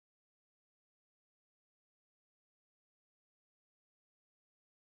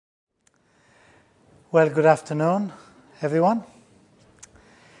Well, good afternoon, everyone.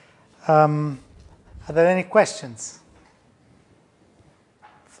 Are there any questions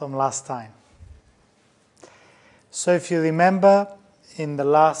from last time? So if you remember, in the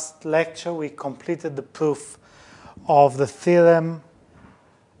last lecture, we completed the proof of the theorem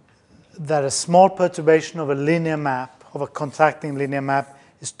that a small perturbation of a linear map, of a contracting linear map,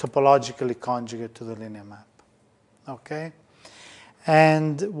 is topologically conjugate to the linear map. Okay?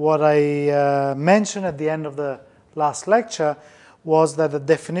 And what I mentioned at the end of the last lecture was that the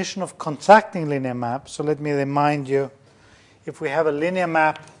definition of contracting linear map, so let me remind you, if we have a linear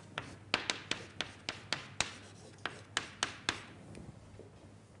map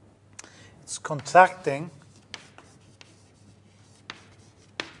it's contracting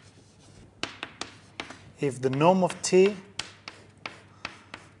if the norm of T,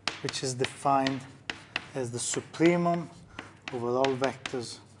 which is defined as the supremum over all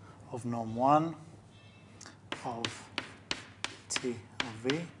vectors of norm 1 of T of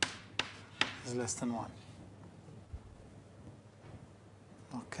V is less than 1.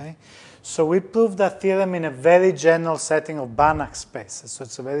 Okay? So we proved that theorem in a very general setting of Banach spaces, so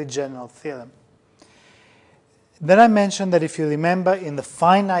it's a very general theorem. Then I mentioned that if you remember in the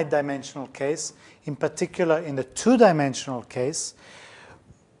finite dimensional case, in particular in the two-dimensional case,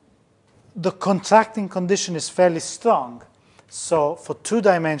 the contracting condition is fairly strong. So for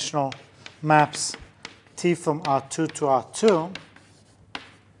two-dimensional maps T from R2 to R2,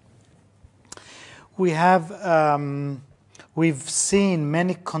 we've seen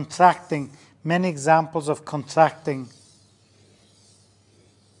many examples of contracting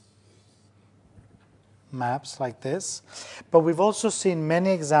maps like this, but we've also seen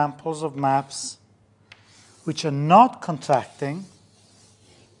many examples of maps which are not contracting.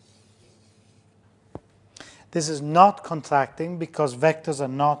 This is not contracting because vectors are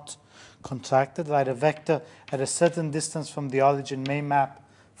not contracted, right? A vector at a certain distance from the origin may map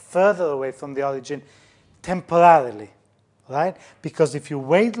further away from the origin temporarily, right? Because if you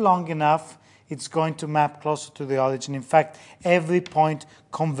wait long enough, it's going to map closer to the origin. In fact, every point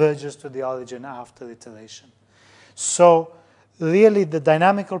converges to the origin after iteration. So really, the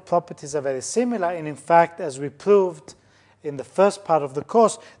dynamical properties are very similar, and in fact, as we proved in the first part of the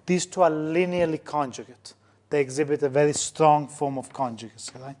course, these two are linearly conjugate. They exhibit a very strong form of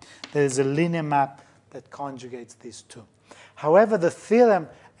conjugacy, right? There is a linear map that conjugates these two. However, the theorem,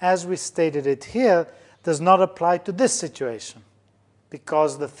 as we stated it here, does not apply to this situation,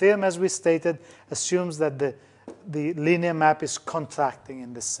 because the theorem, as we stated, assumes that the linear map is contracting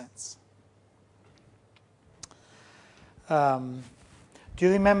in this sense. Do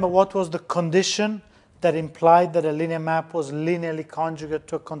you remember what was the condition that implied that a linear map was linearly conjugate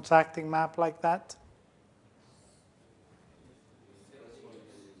to a contracting map like that?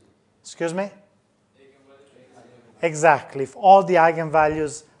 Excuse me? Exactly. If all the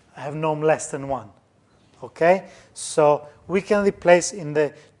eigenvalues have norm less than 1. Okay? So we can replace in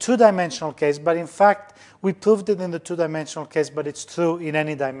the two-dimensional case, but in fact, we proved it in the two-dimensional case, but it's true in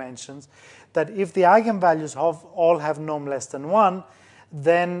any dimensions, that if the eigenvalues all have norm less than 1,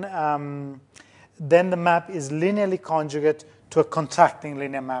 then the map is linearly conjugate to a contracting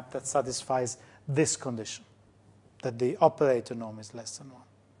linear map that satisfies this condition, that the operator norm is less than 1.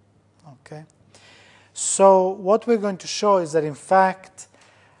 Okay? So what we're going to show is that, in fact,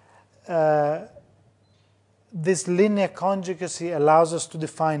 this linear conjugacy allows us to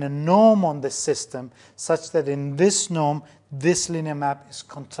define a norm on this system such that in this norm, this linear map is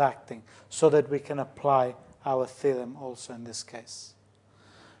contracting, so that we can apply our theorem also in this case.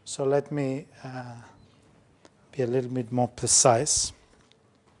 So let me be a little bit more precise.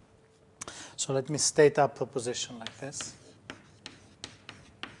 So let me state our proposition like this.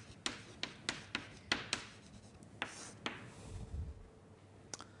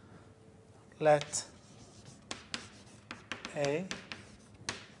 Let A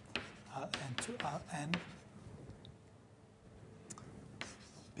Rn to Rn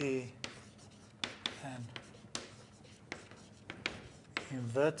be an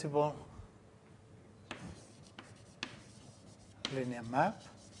invertible linear map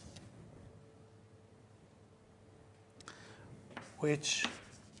which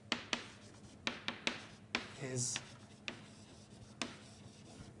is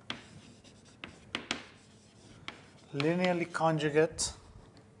linearly conjugate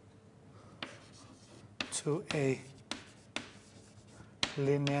to a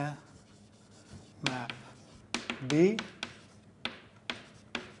linear map B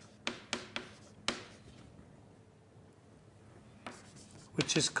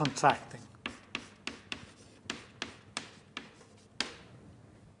which is contracting.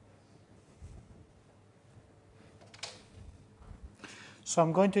 So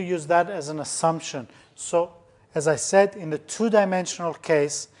I'm going to use that as an assumption. So as I said, in the two-dimensional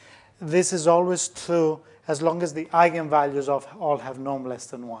case, this is always true as long as the eigenvalues of all have norm less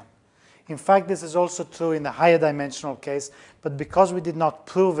than 1. In fact, this is also true in the higher dimensional case, but because we did not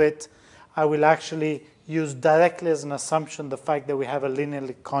prove it, I will actually use directly as an assumption the fact that we have a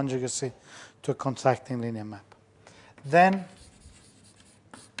linearly conjugacy to a contracting linear map. Then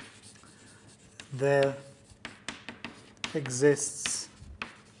there exists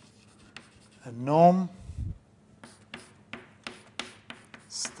a norm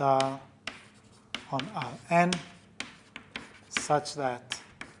star on Rn such that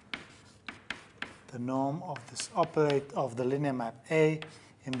the norm of this of the linear map A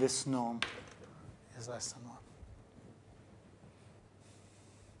in this norm is less than 1.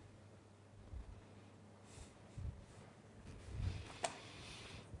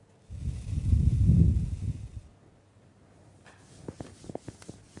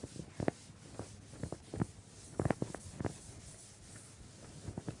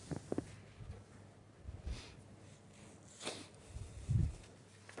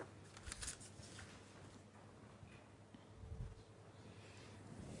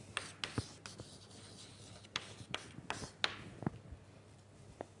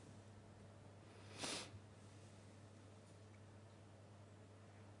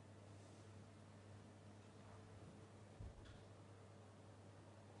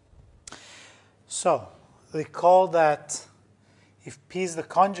 So recall that if P is the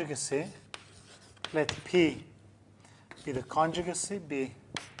conjugacy, let P be the conjugacy, be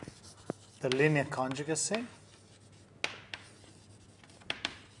the linear conjugacy.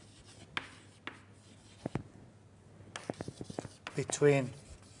 Between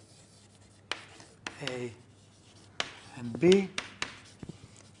A and B.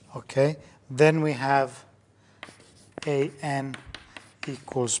 Okay, then we have AN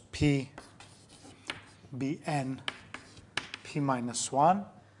equals P Bn P minus 1.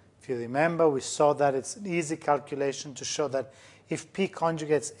 If you remember, we saw that it's an easy calculation to show that if P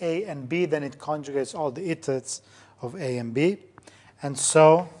conjugates A and B, then it conjugates all the iterates of A and B. And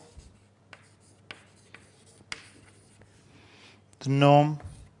so the norm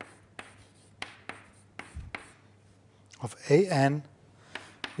of AN,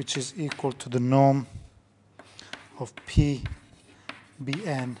 which is equal to the norm of P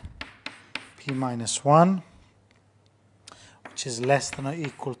Bn P minus 1, which is less than or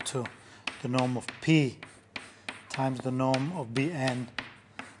equal to the norm of P times the norm of Bn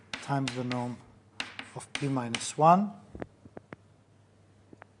times the norm of P minus 1,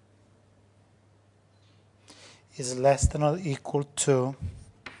 is less than or equal to,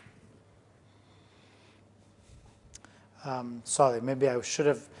 sorry, maybe I should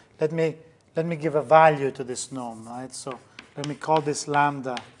have, let me give a value to this norm, right? So let me call this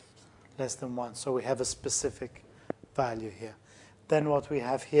lambda less than 1. So we have a specific value here. Then what we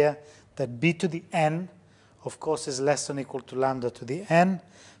have here, that b to the n, of course, is less than or equal to lambda to the n.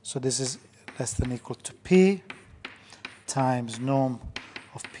 So this is less than or equal to p times norm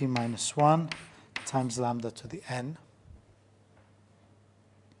of p minus 1 times lambda to the n.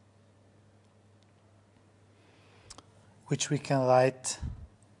 Which we can write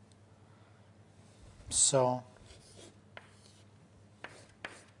so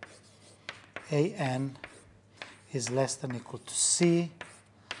AN is less than or equal to C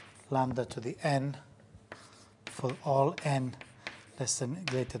lambda to the n for all n less than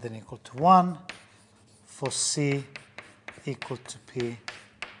greater than or equal to 1, for C equal to P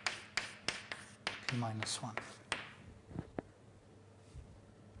minus 1.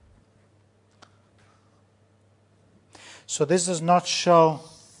 So this does not show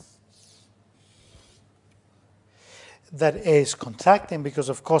that A is contracting, because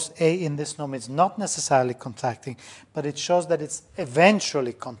of course A in this norm is not necessarily contracting, but it shows that it's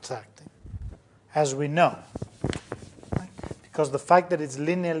eventually contracting, as we know. Right? Because the fact that it's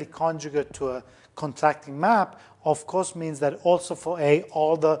linearly conjugate to a contracting map, of course, means that also for A,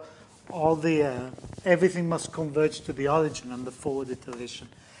 everything must converge to the origin on the forward iteration.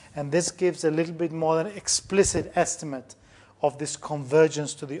 And this gives a little bit more an explicit estimate of this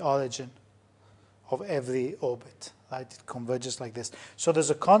convergence to the origin of every orbit. Right? It converges like this. So there's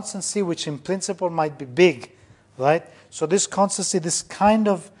a constancy which in principle might be big, right? So this constancy, this kind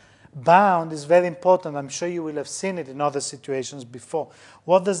of bound is very important. I'm sure you will have seen it in other situations before.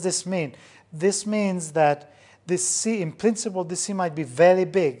 What does this mean? This means that this C, in principle, this C might be very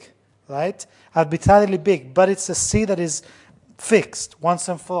big, right? Arbitrarily big, but it's a C that is fixed once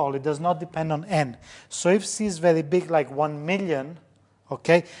and for all. It does not depend on n. So if C is very big, like 1 million,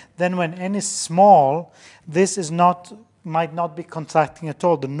 okay, then when n is small, this is not might not be contracting at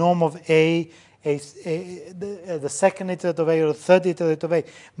all. The norm of the second iterate of A or the third iterate of A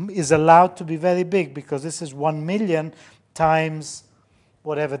is allowed to be very big, because this is 1 million times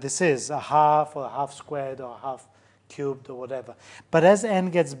whatever this is, a half or a half squared or a half cubed or whatever. But as n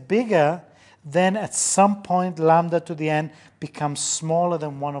gets bigger, then at some point lambda to the n becomes smaller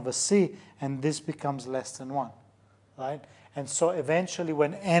than 1 over c, and this becomes less than 1, right? And so eventually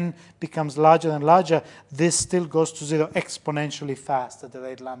when n becomes larger and larger, this still goes to 0 exponentially fast at the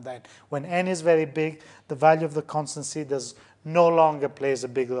rate lambda n. When n is very big, the value of the constant c does no longer plays a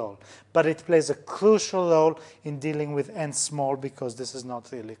big role. But it plays a crucial role in dealing with n small, because this is not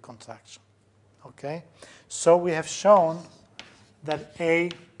really contraction. Okay? So we have shown that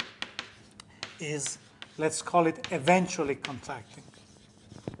A is, let's call it, eventually contracting.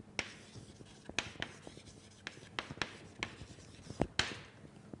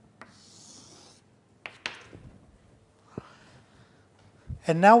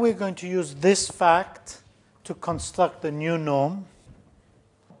 And now we're going to use this fact to construct the new norm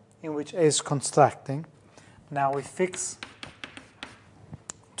in which A is contracting. Now we fix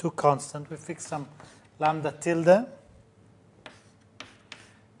two constants. We fix some lambda tilde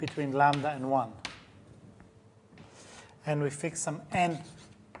between lambda and 1. And we fix some n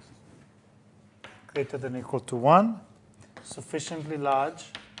greater than or equal to 1, sufficiently large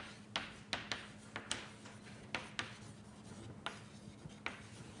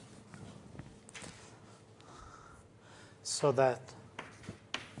so that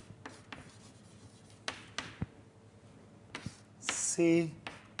C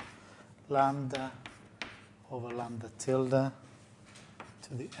lambda over lambda tilde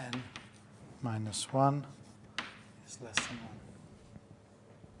to the n minus 1 is less than 1.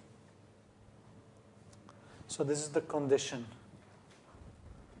 So this is the condition.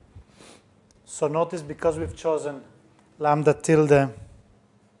 So notice, because we've chosen lambda tilde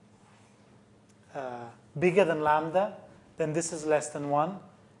bigger than lambda, then this is less than 1.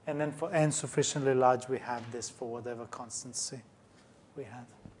 And then for n sufficiently large, we have this for whatever constant c we had.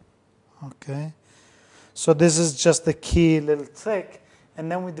 Okay. So this is just the key little trick.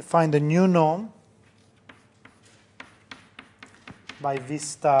 And then we define the new norm by V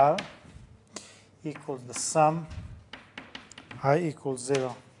star equals the sum I equals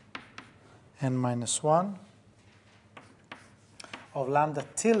 0 n minus 1 of lambda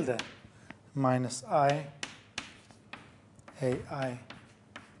tilde minus I AI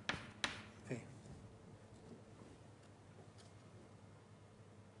V.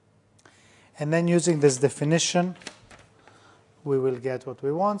 And then using this definition, we will get what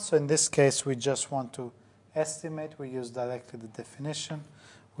we want. So in this case, we just want to estimate. We use directly the definition.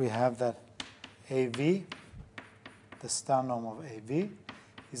 We have that AV, the star norm of AV,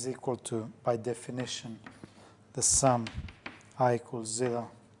 is equal to, by definition, the sum I equals 0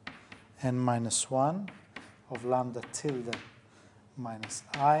 n minus 1 of lambda tilde minus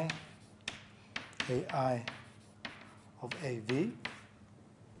I AI of AV.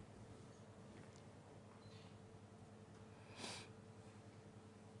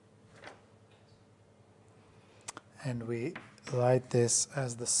 And we write this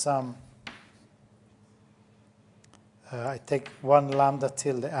as the sum. I take one lambda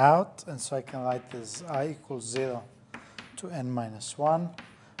tilde out, and so I can write this I equals 0 to n minus 1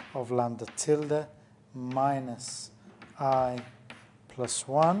 of lambda tilde minus I plus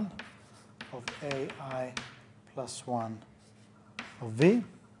 1 of AI plus 1 of V.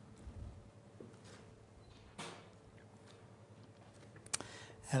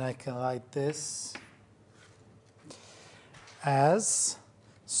 And I can write this as,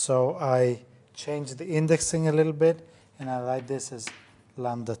 so I change the indexing a little bit, and I write this as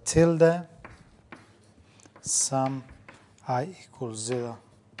lambda tilde sum I equals 0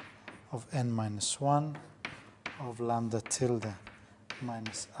 of n minus 1 of lambda tilde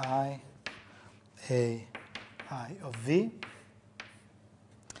minus I A I of V.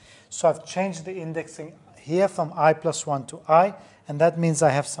 So I've changed the indexing here from I plus 1 to I, and that means I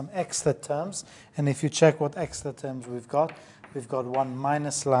have some extra terms. And if you check what extra terms we've got 1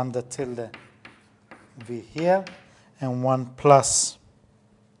 minus lambda tilde V here, and 1 plus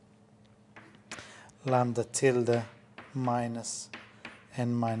lambda tilde minus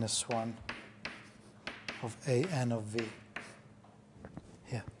n minus 1 of A n of V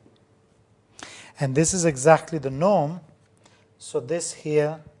here. And this is exactly the norm. So this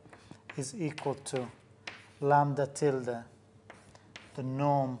here is equal to lambda tilde, the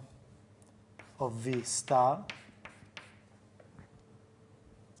norm of V star,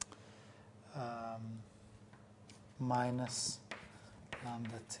 minus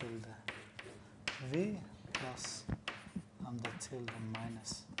lambda tilde V plus lambda tilde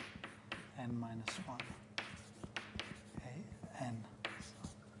minus n minus 1 a n. So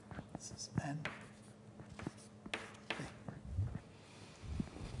this is n.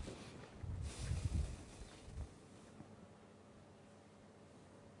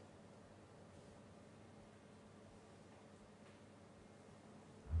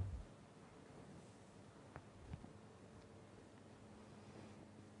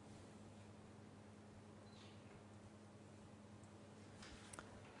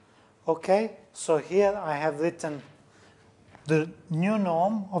 Okay, so here I have written the new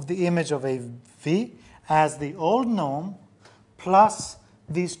norm of the image of a V as the old norm plus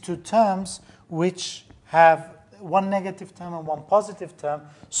these two terms which have one negative term and one positive term.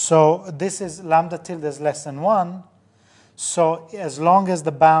 So this is lambda tilde is less than 1. So as long as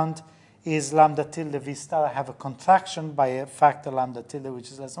the bound is lambda tilde V star, I have a contraction by a factor lambda tilde, which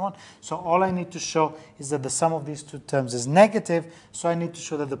is less than 1. So all I need to show is that the sum of these two terms is negative. So I need to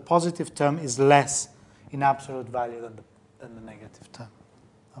show that the positive term is less in absolute value than the negative term.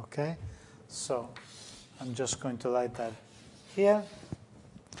 Okay? So I'm just going to write that here.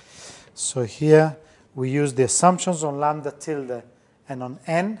 So here we use the assumptions on lambda tilde and on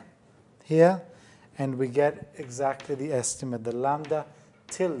n here, and we get exactly the estimate. The lambda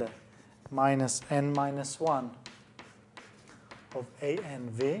tilde minus n minus 1 of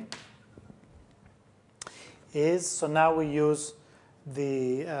ANV is, so now we use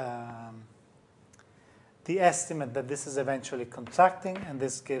the estimate that this is eventually contracting, and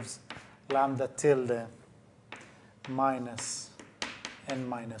this gives lambda tilde minus n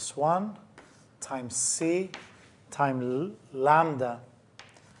minus 1 times c times lambda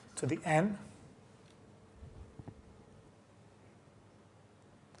to the n.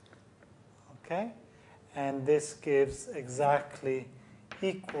 Okay, and this gives exactly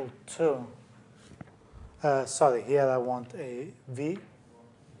equal to, sorry, here I want a V.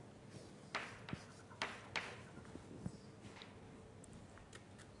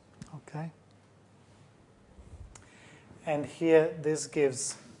 Okay. And here this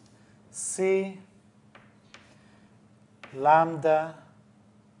gives C lambda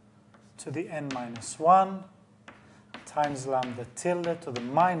to the n minus 1 times lambda tilde to the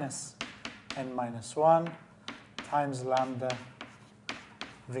minus n minus 1 times lambda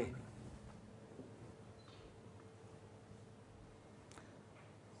V.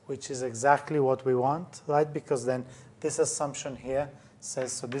 Which is exactly what we want, right? Because then this assumption here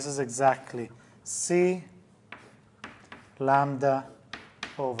says, so this is exactly C lambda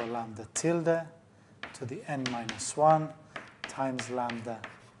over lambda tilde to the n minus 1 times lambda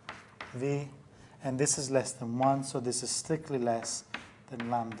V. And this is less than 1, so this is strictly less than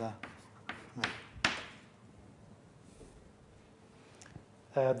lambda V.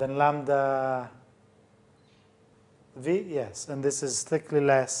 Then lambda V, yes, and this is strictly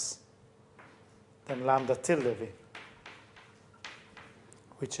less than lambda tilde V,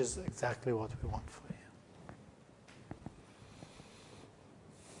 which is exactly what we want for here.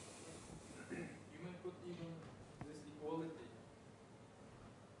 You may put even this equality.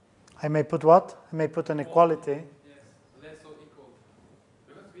 I may put what? I may put an equality. Yes, less or equal.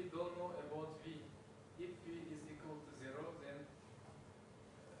 Because we don't know about V. If V is equal to 0, then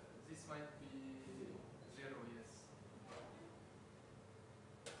this might be 0, yes.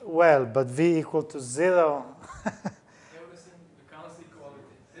 Well, but V equal to 0. Everything becomes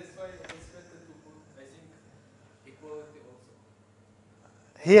equality. That's why I expected to put, I think, equality also.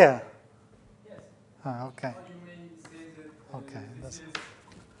 Here. Yes. Okay. Or you may say that Okay, this is...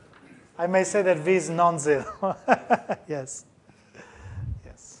 I may say that V is non-zero. Yes.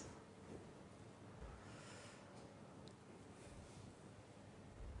 Yes.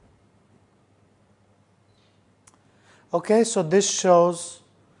 Okay, so this shows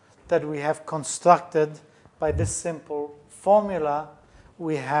that we have constructed, by this simple formula,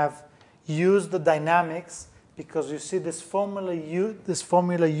 we have used the dynamics, because you see this formula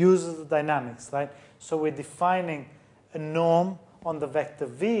uses the dynamics, right? So we're defining a norm on the vector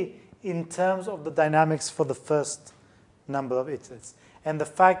V in terms of the dynamics for the first number of iterates. And the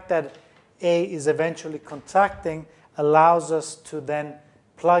fact that A is eventually contracting allows us to then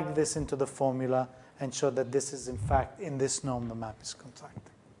plug this into the formula and show that this is, in fact, in this norm, the map is contracting.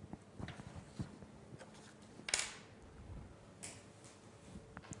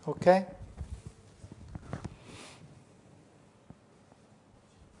 Okay?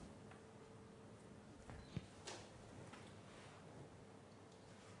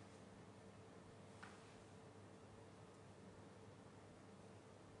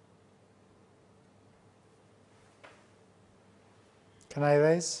 Can I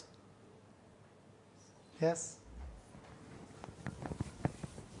raise? Yes?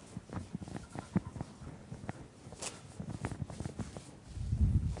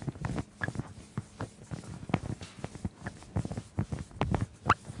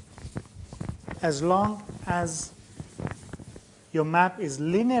 as long as your map is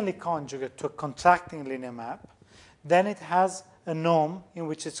linearly conjugate to a contracting linear map, then it has a norm in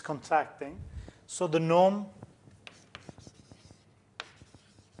which it's contracting. So the norm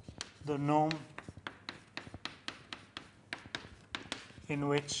in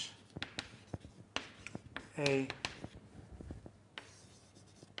which A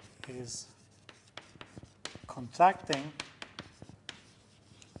is contracting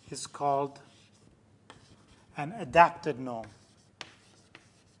is called an adapted norm.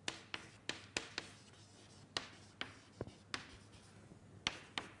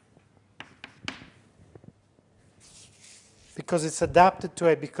 Because it's adapted to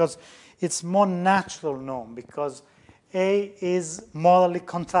A, because it's more natural norm, because A is morally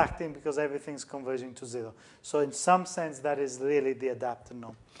contracting because everything's converging to 0. So in some sense, that is really the adapted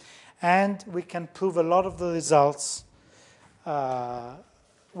norm. And we can prove a lot of the results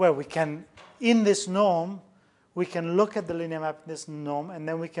where we can, in this norm, we can look at the linear map in this norm, and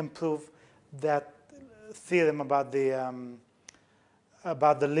then we can prove that theorem about the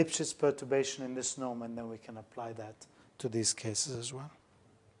Lipschitz perturbation in this norm, and then we can apply that to these cases as well.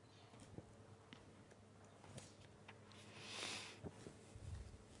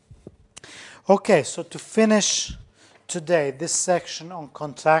 Okay, so to finish today this section on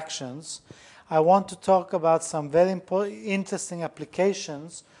contractions, I want to talk about some very interesting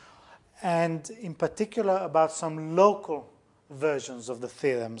applications, and in particular about some local versions of the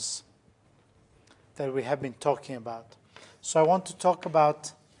theorems that we have been talking about. So I want to talk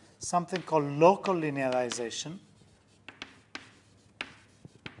about something called local linearization,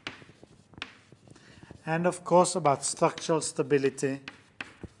 and of course about structural stability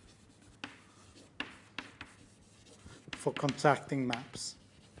for contracting maps.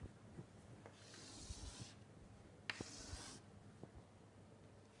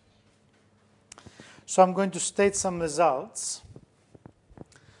 So I'm going to state some results.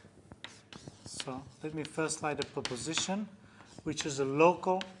 So let me first write a proposition, which is a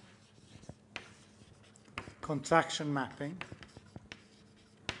local contraction mapping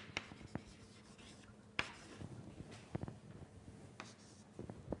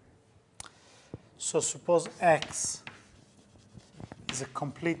So suppose X is a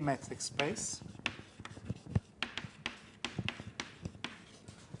complete metric space.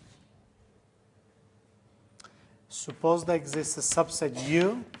 Suppose there exists a subset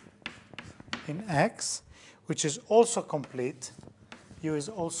U in X, which is also complete. U is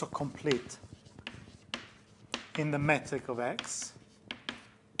also complete in the metric of X.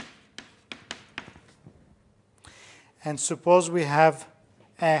 And suppose we have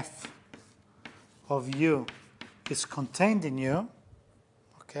F of U is contained in U,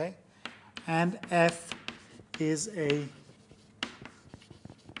 okay, and F is a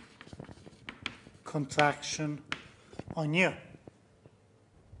contraction on U.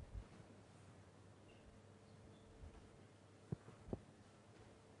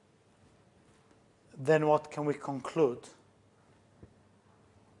 Then what can we conclude?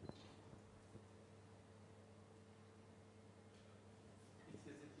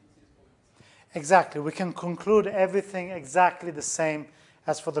 Exactly. We can conclude everything exactly the same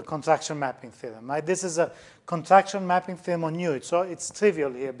as for the contraction mapping theorem. Right? This is a contraction mapping theorem on U. So it's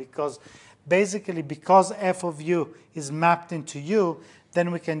trivial here because basically because f of U is mapped into U,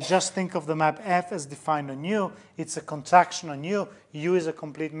 then we can just think of the map F as defined on U. It's a contraction on U. U is a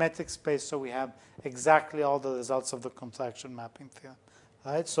complete metric space, so we have exactly all the results of the contraction mapping theorem.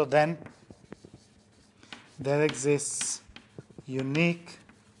 Right? So then there exists unique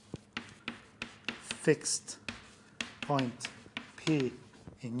fixed point P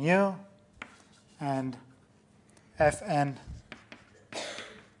in U, and Fn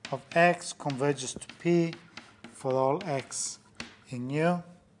of X converges to P for all X in U,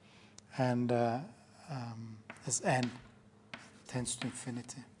 and as N tends to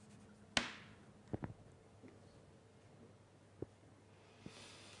infinity.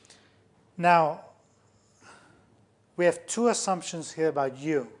 Now, we have two assumptions here about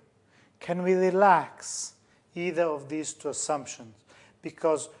U. Can we relax either of these two assumptions?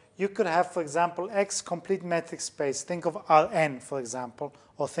 Because you could have, for example, X complete metric space. Think of Rn, for example,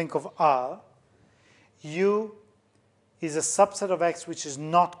 or think of R. U is a subset of X which is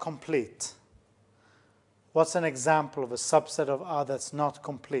not complete. What's an example of a subset of R that's not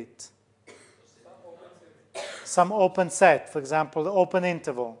complete? Some open set, for example, the open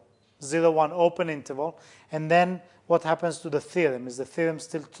interval, 0, 1 open interval. And then what happens to the theorem? Is the theorem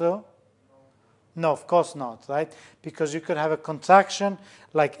still true? No, of course not, right? Because you could have a contraction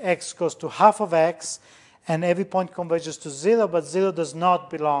like X goes to half of X, and every point converges to 0, but 0 does not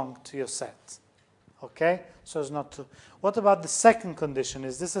belong to your set. Okay? So it's not true. What about the second condition?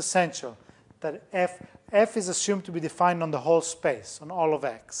 Is this essential? That f is assumed to be defined on the whole space, on all of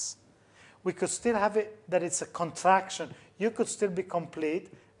x. We could still have it that it's a contraction. U could still be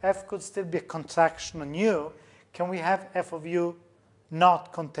complete. F could still be a contraction on U. Can we have f of u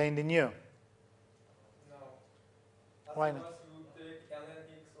not contained in U? No. Why not? Afterwards you take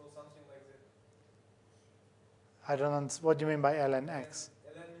ln x or something like that. I don't understand. What do you mean by ln x?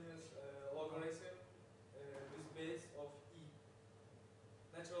 ln means logarithm with base of e.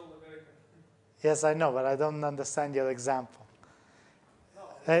 Natural logarithm. Yes, I know, but I don't understand your example. No,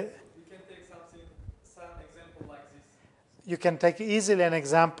 Uh, you can take some example like this. You can take easily an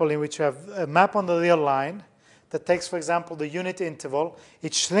example in which you have a map on the real line that takes, for example, the unit interval.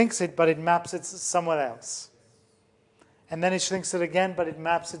 It shrinks it, but it maps it somewhere else. And then it shrinks it again, but it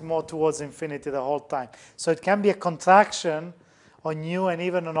maps it more towards infinity the whole time. So it can be a contraction on U and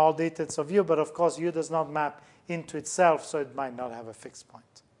even on all details of U, but of course U does not map into itself, so it might not have a fixed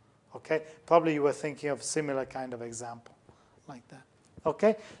point. Okay? Probably you were thinking of a similar kind of example like that.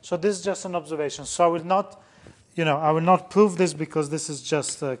 Okay? So this is just an observation. So I will not, I will not prove this because this is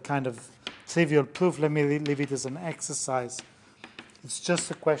just a kind of trivial proof. Let me leave it as an exercise. It's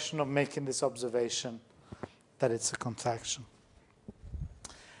just a question of making this observation that it's a contraction.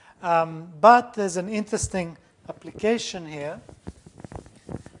 But there's an interesting application here,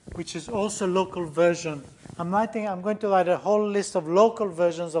 which is also local version. I'm going to write a whole list of local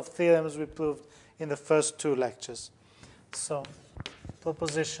versions of theorems we proved in the first two lectures. So,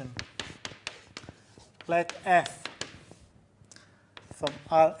 proposition. Let f from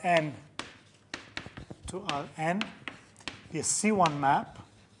Rn to Rn be a C1 map.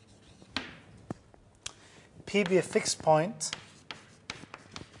 P be a fixed point.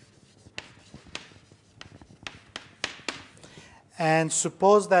 And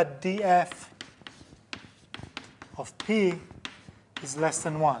suppose that df of P is less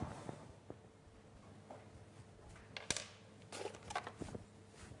than 1.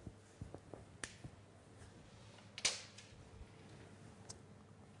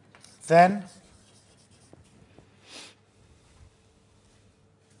 Then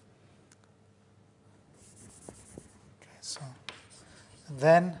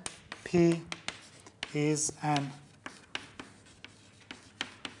then P is an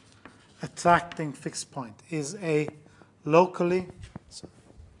attracting fixed point, is a locally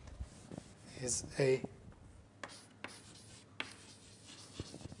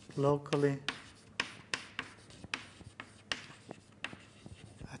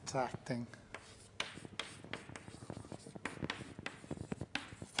attracting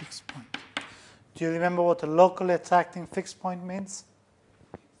fixed point. Do you remember what a locally attracting fixed point means?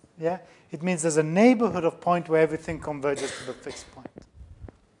 Yeah? It means there's a neighborhood of point where everything converges to the fixed point.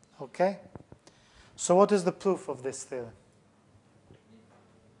 Okay? So what is the proof of this theorem?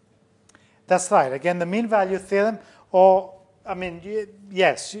 That's right. Again, the mean value theorem,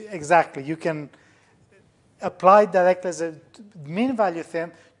 yes, exactly. You can apply it directly as a mean value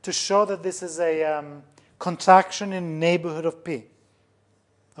theorem to show that this is a contraction in neighborhood of P.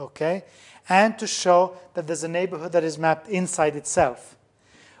 Okay? And to show that there's a neighborhood that is mapped inside itself.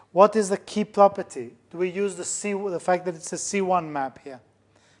 What is the key property? Do we use the fact that it's a C1 map here?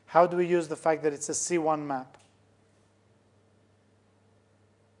 How do we use the fact that it's a C1 map?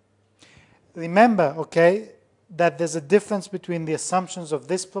 Remember, okay, that there's a difference between the assumptions of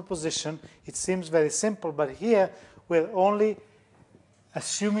this proposition. It seems very simple, but here we're only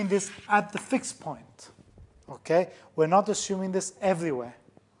assuming this at the fixed point. Okay? We're not assuming this everywhere.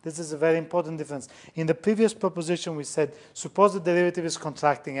 This is a very important difference. In the previous proposition, we said, suppose the derivative is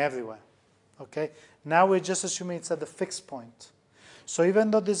contracting everywhere. Okay? Now we're just assuming it's at the fixed point. So even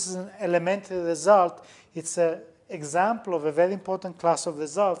though this is an elementary result, it's an example of a very important class of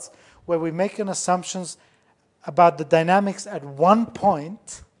results where we make an assumptions about the dynamics at one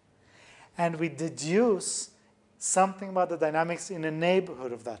point, and we deduce something about the dynamics in a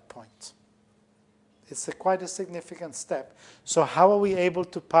neighborhood of that point. It's quite a significant step. So how are we able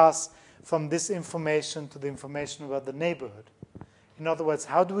to pass from this information to the information about the neighborhood? In other words,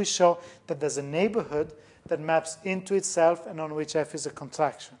 how do we show that there's a neighborhood that maps into itself and on which f is a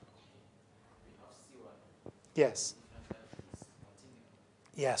contraction? Yes.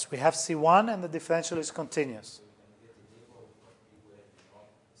 Yes, we have C1 and the differential is continuous.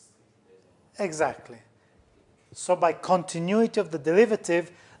 Exactly. So by continuity of the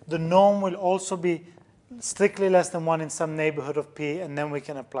derivative, the norm will also be strictly less than 1 in some neighborhood of P, and then we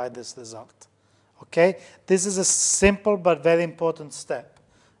can apply this result. Okay? This is a simple but very important step.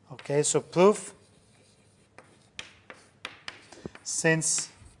 Okay, so proof, since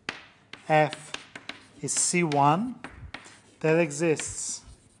f is C1, there exists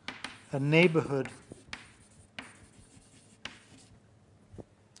a neighborhood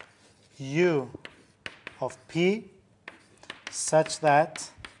U of P such that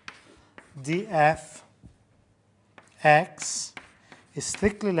df x is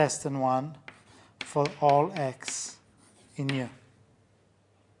strictly less than 1 for all x in U.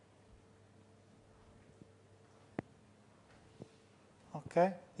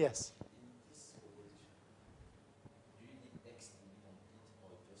 Okay? Yes? In this operation, do you need x to be complete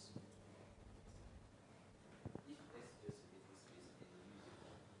or just U? If x just a little space and U is a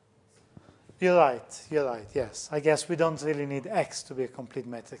complete. You're right, yes. I guess we don't really need X to be a complete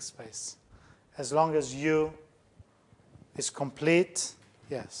metric space. As long as U is complete,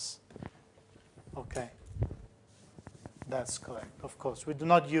 yes. Okay. That's correct, of course. We do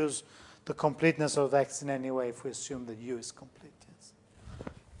not use the completeness of X in any way if we assume that U is complete, yes.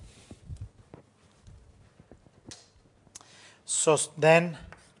 So then,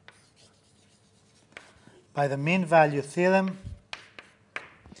 by the mean value theorem,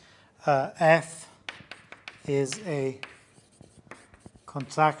 F is a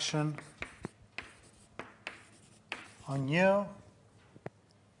contraction on U,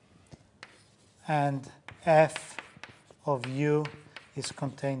 and F of U is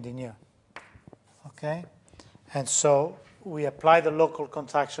contained in U. Okay? And so we apply the local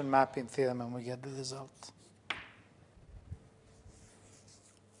contraction mapping theorem and we get the result.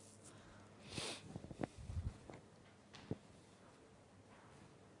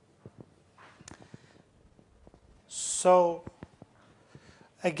 So,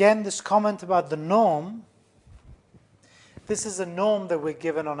 again, this comment about the norm, this is a norm that we're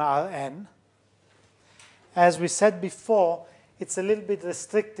given on Rn. As we said before, it's a little bit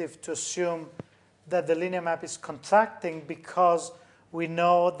restrictive to assume that the linear map is contracting because we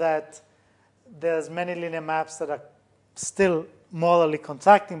know that there's many linear maps that are still morally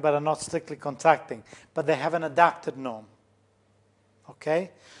contracting but are not strictly contracting, but they have an adapted norm.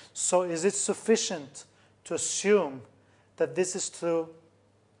 Okay? So is it sufficient to assume that this is true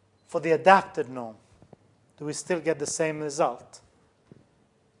for the adapted norm? Do we still get the same result?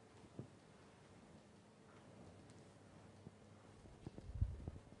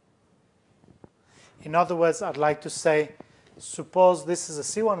 In other words, I'd like to say, suppose this is a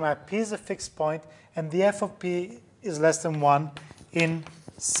C1 map, P is a fixed point, and the F of P is less than 1 in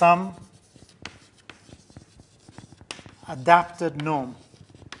some adapted norm.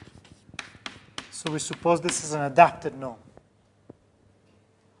 So we suppose this is an adapted norm.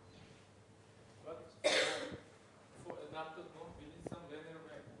 But for adapted norm, we need some linear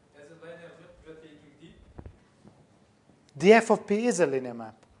map. As a linear map, we are taking D. The F of P is a linear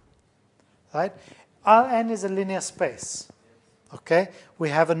map, right? Rn is a linear space, okay? We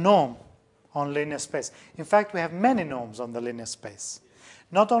have a norm on linear space. In fact, we have many norms on the linear space.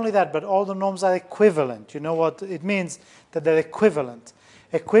 Not only that, but all the norms are equivalent. You know what it means? That they're equivalent.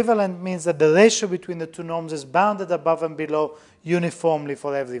 Equivalent means that the ratio between the two norms is bounded above and below uniformly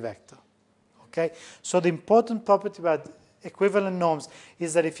for every vector. Okay? So the important property about equivalent norms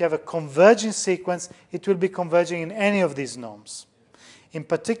is that if you have a converging sequence, it will be converging in any of these norms. In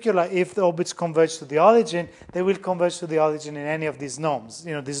particular, if the orbits converge to the origin, they will converge to the origin in any of these norms.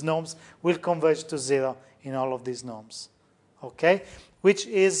 You know, these norms will converge to 0 in all of these norms. Okay? Which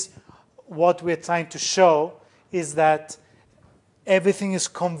is what we're trying to show, is that everything is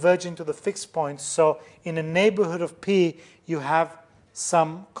converging to the fixed point. So in a neighborhood of P, you have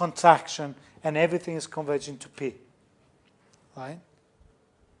some contraction, and everything is converging to P. Right?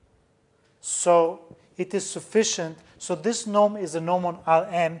 So it is sufficient. So this norm is a norm on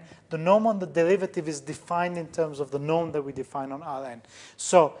Rn. The norm on the derivative is defined in terms of the norm that we define on Rn.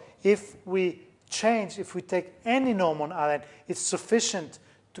 So if we take any norm on Rn, it's sufficient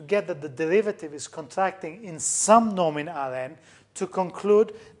to get that the derivative is contracting in some norm in Rn to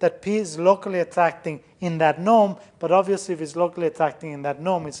conclude that P is locally attracting in that norm, but obviously if it's locally attracting in that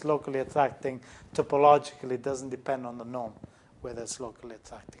norm, it's locally attracting topologically. It doesn't depend on the norm whether it's locally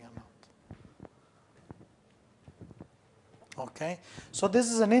attracting or not. Okay? So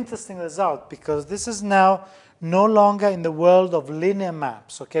this is an interesting result because this is now no longer in the world of linear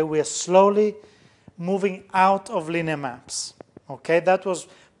maps. Okay? We are slowly moving out of linear maps. Okay? That was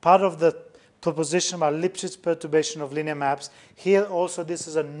part of the proposition about Lipschitz perturbation of linear maps. Here also this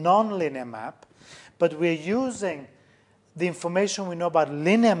is a non-linear map, but we're using the information we know about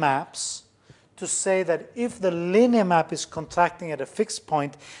linear maps to say that if the linear map is contracting at a fixed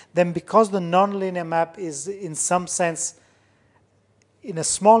point, then because the non-linear map is in some sense in a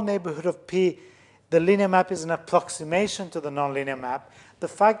small neighborhood of P, the linear map is an approximation to the nonlinear map. The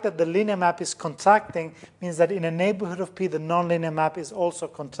fact that the linear map is contracting means that in a neighborhood of P, the nonlinear map is also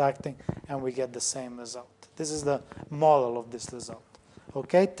contracting, and we get the same result. This is the moral of this result.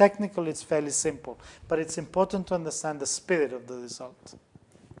 Okay? Technically, it's fairly simple, but it's important to understand the spirit of the result.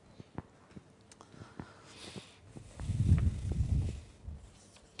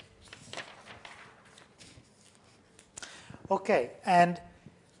 Okay, and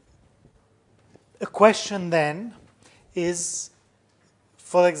a question then is,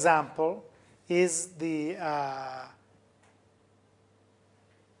 for example, is the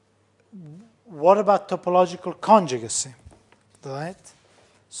what about topological conjugacy, right?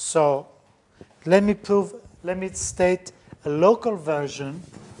 So let me state a local version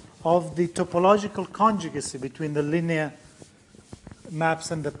of the topological conjugacy between the linear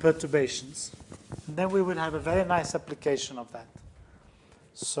maps and the perturbations. And then we will have a very nice application of that.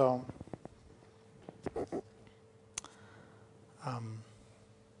 So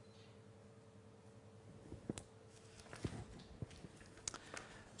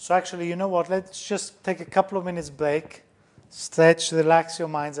so actually, you know what? Let's just take a couple of minutes break, stretch, relax your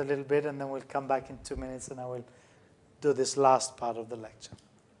minds a little bit, and then we'll come back in 2 minutes and I will do this last part of the lecture.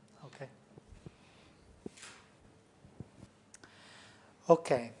 Okay?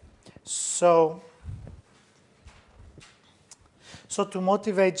 Okay. So to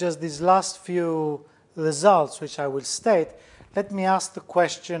motivate just these last few results, which I will state, let me ask the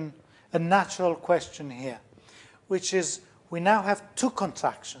question, a natural question here, which is, we now have two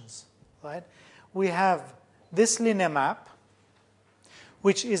contractions, right? We have this linear map,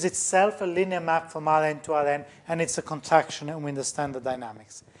 which is itself a linear map from Rn to Rn, and it's a contraction, and we understand the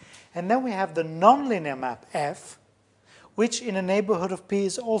dynamics. And then we have the nonlinear map F, which in a neighborhood of P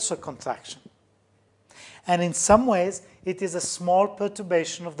is also contraction. And in some ways, it is a small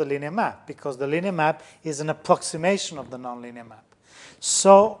perturbation of the linear map, because the linear map is an approximation of the nonlinear map.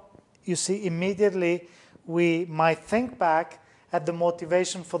 So, you see, immediately we might think back at the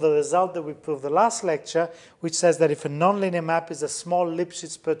motivation for the result that we proved the last lecture, which says that if a nonlinear map is a small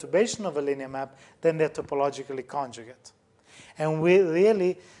Lipschitz perturbation of a linear map, then they're topologically conjugate. And we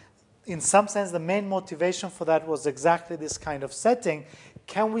really, in some sense, the main motivation for that was exactly this kind of setting.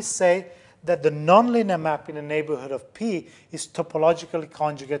 Can we say that the nonlinear map in a neighborhood of P is topologically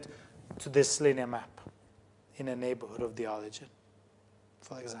conjugate to this linear map in a neighborhood of the origin,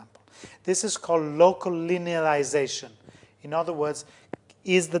 for example? This is called local linearization. In other words,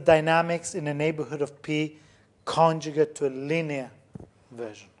 is the dynamics in a neighborhood of P conjugate to a linear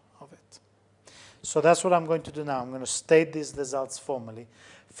version of it? So that's what I'm going to do now. I'm going to state these results formally.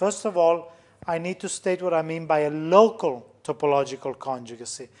 First of all, I need to state what I mean by a local topological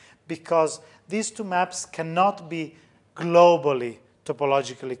conjugacy, because these two maps cannot be globally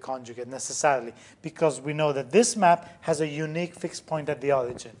topologically conjugate necessarily, because we know that this map has a unique fixed point at the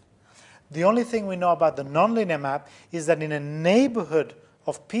origin. The only thing we know about the nonlinear map is that in a neighborhood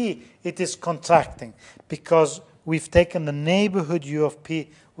of P, it is contracting, because we've taken the neighborhood U of P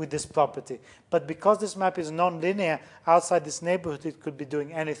with this property. But because this map is nonlinear, outside this neighborhood, it could be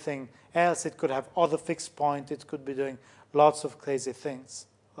doing anything else. It could have other fixed points. It could be doing lots of crazy things,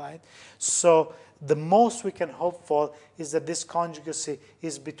 right? So the most we can hope for is that this conjugacy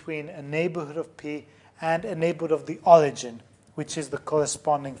is between a neighborhood of P and a neighborhood of the origin, which is the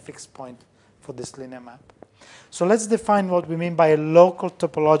corresponding fixed point for this linear map. So let's define what we mean by a local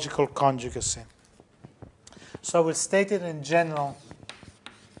topological conjugacy. So I will state it in general.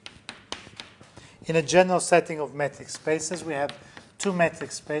 In a general setting of metric spaces, we have two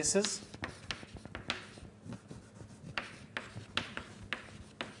metric spaces.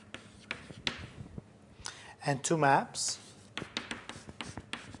 And two maps.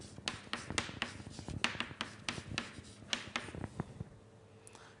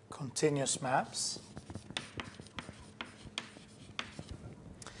 Continuous maps.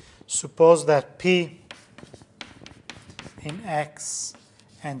 Suppose that P in X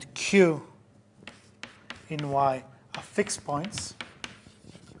and Q in Y are fixed points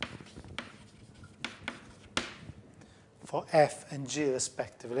for F and G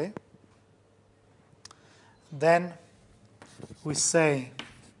respectively. Then we say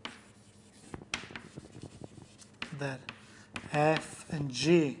that F and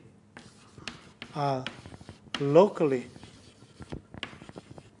G are locally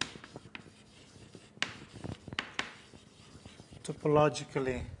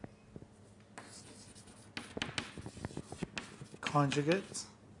topologically conjugate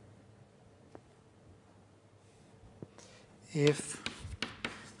if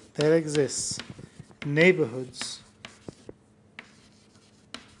there exists neighborhoods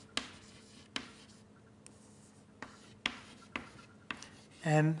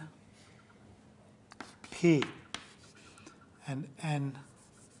N P and N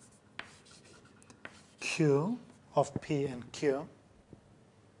Q of P and Q,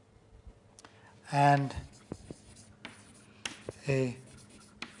 and a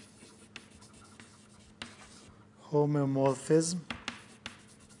homeomorphism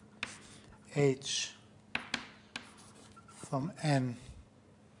H from N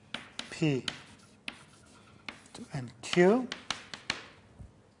P to N Q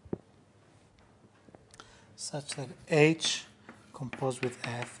such that H composed with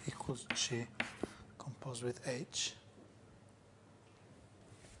F equals G composed with H.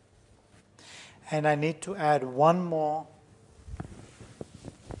 And I need to add one more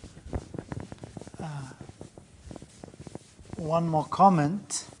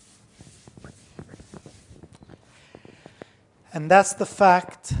comment, and that's the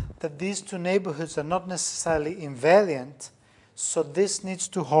fact that these two neighborhoods are not necessarily invariant, so this needs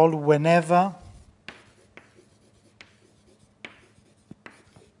to hold whenever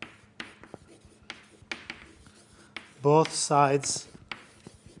both sides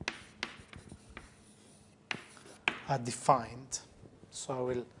are defined. So I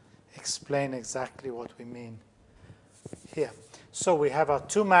will explain exactly what we mean here. So we have our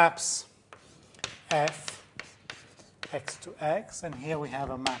two maps, F, X to X, and here we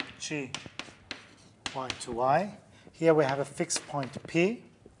have a map G, Y to Y. Here we have a fixed point P.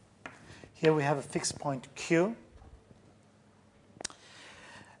 Here we have a fixed point Q.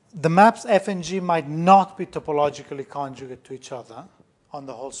 The maps F and G might not be topologically conjugate to each other on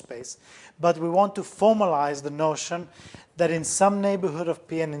the whole space, but we want to formalize the notion that in some neighborhood of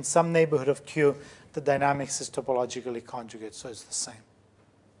P and in some neighborhood of Q, the dynamics is topologically conjugate, so it's the same.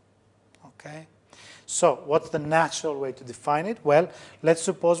 Okay? So what's the natural way to define it? Well, let's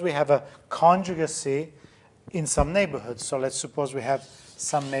suppose we have a conjugacy in some neighborhood. So let's suppose we have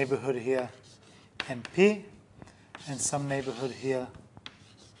some neighborhood here, NP, and some neighborhood here,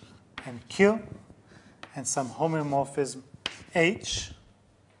 NQ, and some homeomorphism H.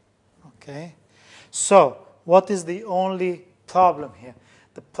 Okay? So what is the only problem here?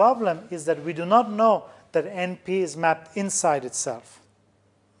 The problem is that we do not know that NP is mapped inside itself.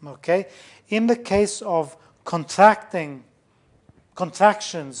 Okay? In the case of contractions,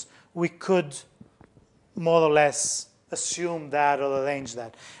 we could more or less assume that or arrange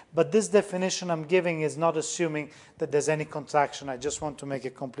that. But this definition I'm giving is not assuming that there's any contraction. I just want to make a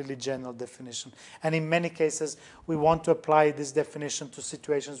completely general definition. And in many cases, we want to apply this definition to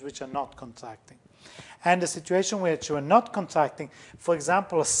situations which are not contracting. And the situation which we're not contracting, for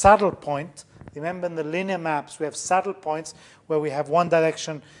example, a saddle point. Remember in the linear maps, we have saddle points where we have one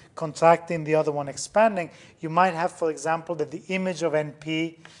direction contracting, the other one expanding. You might have, for example, that the image of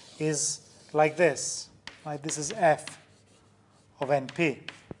NP is like this. Right? This is F of NP.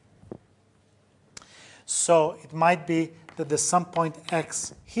 So it might be that there's some point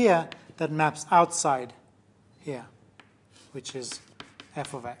X here that maps outside here, which is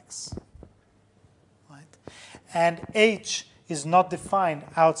F of X. Right? And H is not defined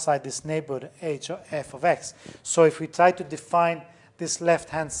outside this neighborhood, H or F of X. So if we try to define this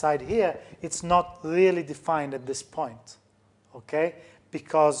left-hand side here, it's not really defined at this point, okay?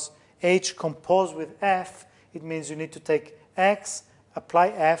 Because H composed with F, it means you need to take X, apply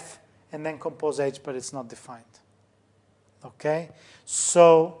F, and then compose H, but it's not defined, okay?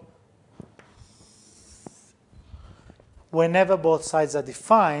 So whenever both sides are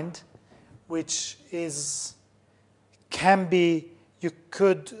defined, which is can be, you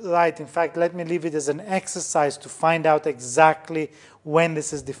could write, in fact, let me leave it as an exercise to find out exactly when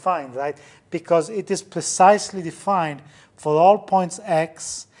this is defined, right? Because it is precisely defined for all points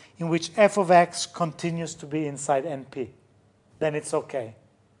X in which F of X continues to be inside NP. Then it's okay,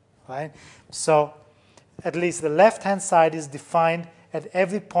 right? So at least the left-hand side is defined at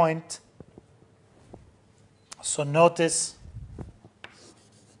every point. So notice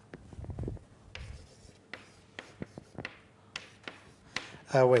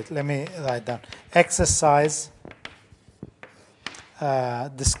wait, let me write down. Exercise,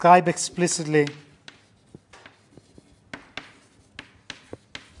 describe explicitly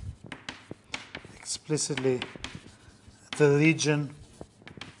the region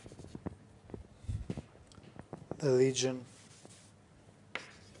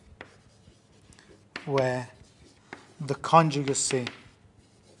where the conjugacy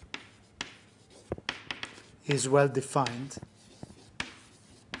is well defined.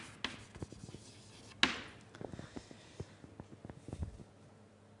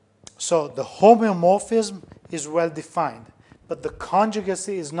 So the homeomorphism is well defined, but the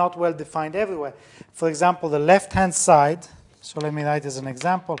conjugacy is not well defined everywhere. For example, the left-hand side So let me write as an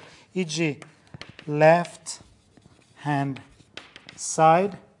example, e.g. left hand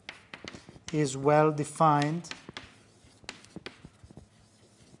side is well defined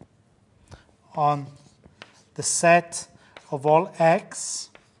on the set of all x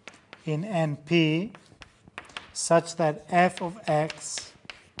in NP such that f of x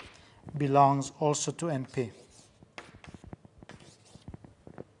belongs also to NP.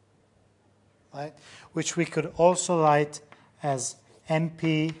 Right? Which we could also write as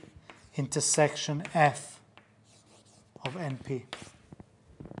NP intersection f of NP,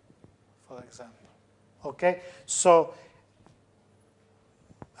 for example. Okay? So,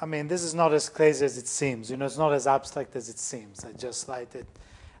 I mean, this is not as crazy as it seems. You know, it's not as abstract as it seems. I just write it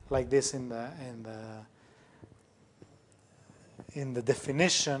like this in the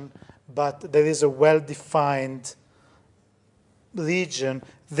definition, but there is a well-defined region.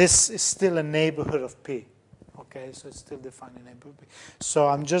 This is still a neighborhood of P. Okay, so it's still defined in neighborhood P. So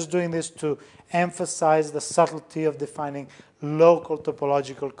I'm just doing this to emphasize the subtlety of defining local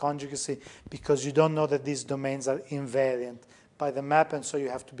topological conjugacy, because you don't know that these domains are invariant by the map, and so you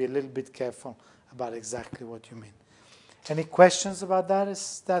have to be a little bit careful about exactly what you mean. Any questions about that?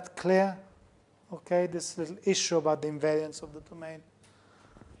 Is that clear? Okay, this little issue about the invariance of the domain.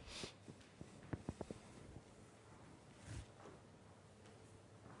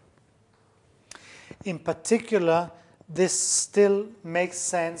 In particular, this still makes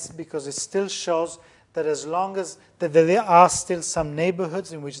sense because it still shows that as long as that there are still some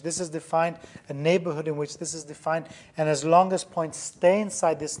neighborhoods in which this is defined, a neighborhood in which this is defined, and as long as points stay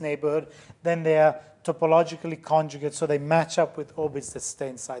inside this neighborhood, then they are topologically conjugate, so they match up with orbits that stay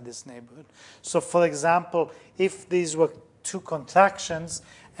inside this neighborhood. So for example, if these were two contractions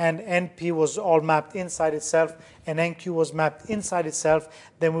and NP was all mapped inside itself and NQ was mapped inside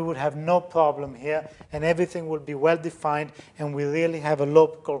itself, then we would have no problem here and everything would be well defined, and we really have a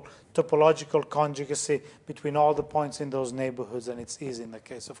local topological conjugacy between all the points in those neighborhoods, and it's easy in the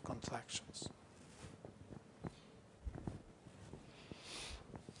case of contractions.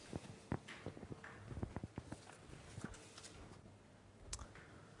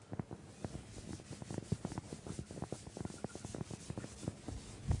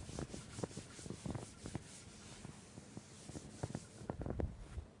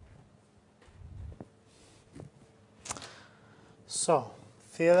 So,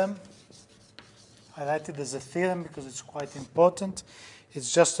 theorem. I write it as a theorem because it's quite important.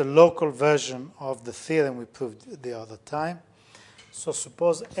 It's just a local version of the theorem we proved the other time. So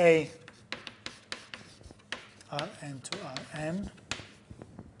suppose A Rn to Rn,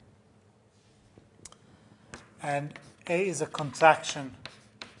 and A is a contraction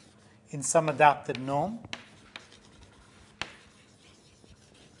in some adapted norm.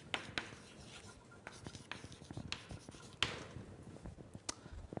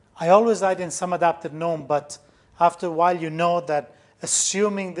 I always write in some adapted norm, but after a while you know that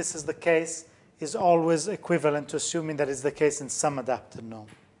assuming this is the case is always equivalent to assuming that is the case in some adapted norm.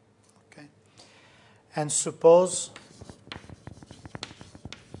 Okay? And suppose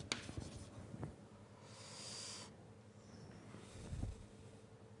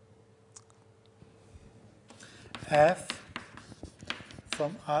f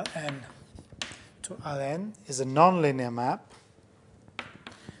from Rn to Rn is a nonlinear map.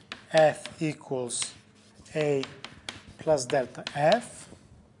 F equals A plus delta F,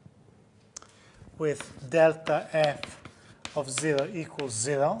 with delta F of 0 equals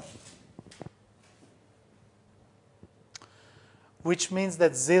 0, which means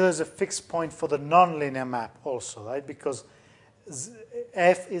that 0 is a fixed point for the nonlinear map also, right? Because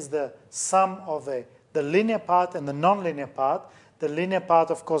F is the sum of the linear part and the nonlinear part. The linear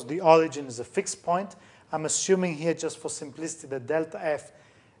part, of course, the origin is a fixed point. I'm assuming here, just for simplicity, that delta F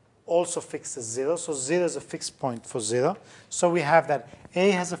also fixed as 0. So 0 is a fixed point for 0. So we have that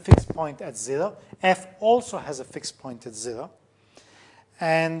A has a fixed point at 0. F also has a fixed point at 0.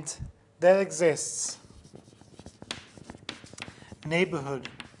 And there exists neighborhood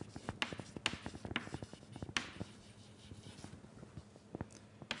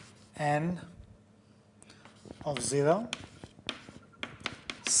n of 0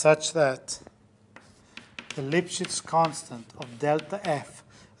 such that the Lipschitz constant of delta F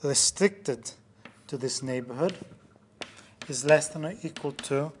restricted to this neighborhood is less than or equal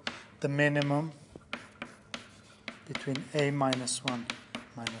to the minimum between A minus 1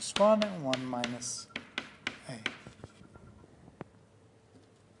 minus 1 and 1 minus A.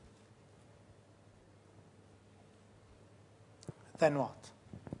 Then what?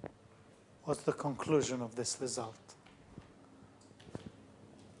 What's the conclusion of this result?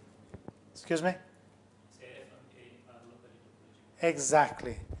 Excuse me? Say F and A are locally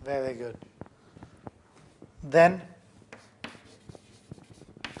Exactly. Very good. Then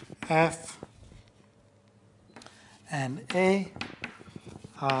F and A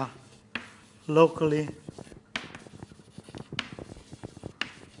are locally,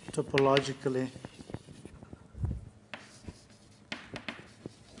 topologically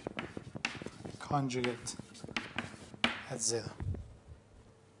conjugate at 0.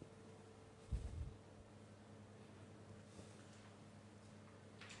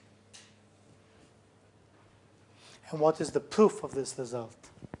 And what is the proof of this result?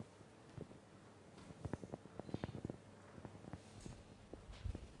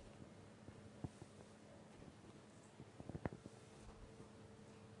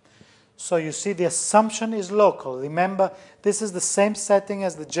 So you see the assumption is local. Remember, this is the same setting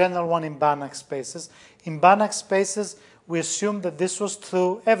as the general one in Banach spaces. In Banach spaces, we assume that this was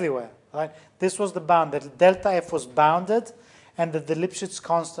true everywhere, right? This was the bound, that delta F was bounded, and that the Lipschitz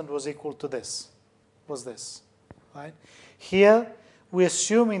constant was equal to this, right? Here, we're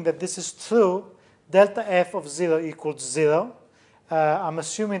assuming that this is true, delta F of 0 equals 0. I'm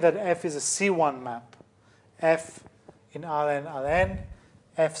assuming that F is a C1 map. F in Rn,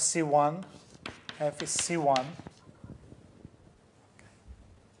 FC1, F is C1.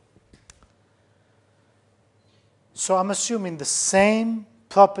 So I'm assuming the same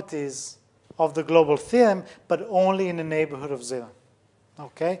properties of the global theorem, but only in the neighborhood of 0.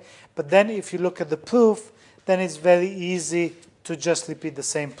 Okay? But then if you look at the proof, then it's very easy to just repeat the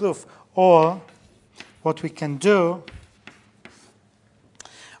same proof. Or what we can do,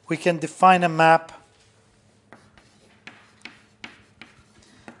 we can define a map,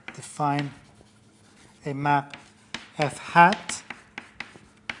 F hat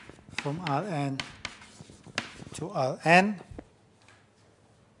from Rn to Rn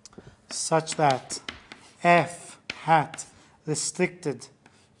such that F hat restricted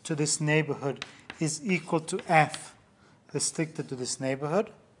to this neighborhood is equal to F restricted to this neighborhood,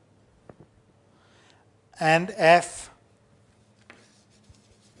 and F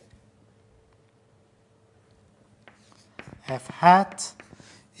hat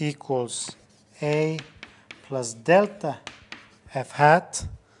equals A plus delta F hat,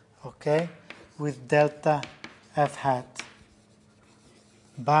 okay, with delta F hat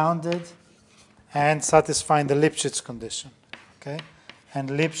bounded and satisfying the Lipschitz condition, okay?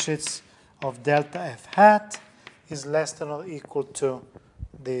 And Lipschitz of delta F hat is less than or equal to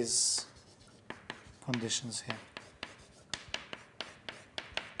these conditions here.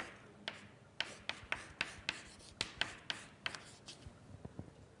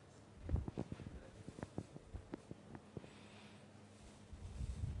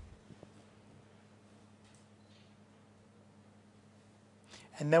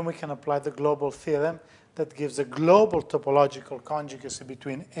 And then we can apply the global theorem that gives a global topological conjugacy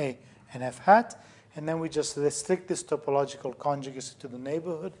between A and F hat. And then we just restrict this topological conjugacy to the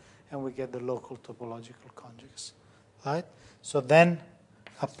neighborhood, and we get the local topological conjugacy, right? So then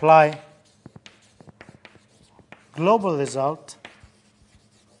apply global result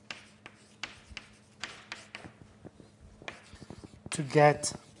to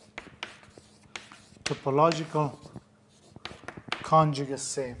get topological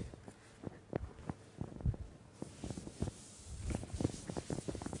conjugacy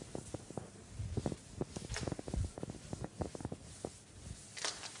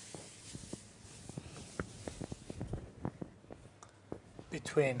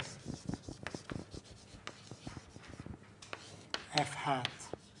between F hat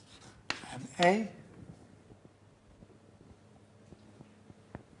and A,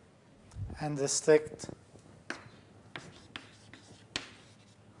 and restrict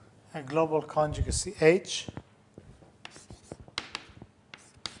a global conjugacy H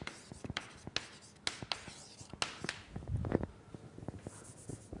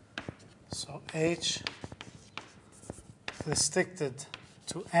so H restricted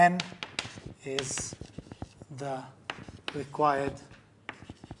to N is the required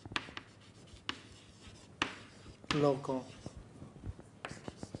local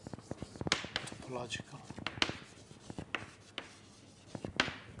topological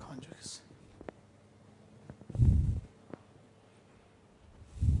conjugacy.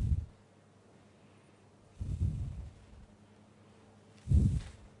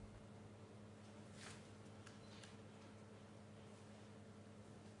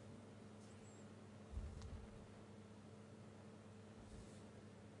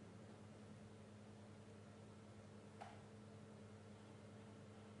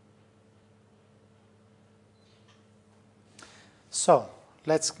 So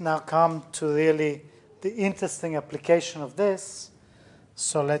let's now come to really the interesting application of this.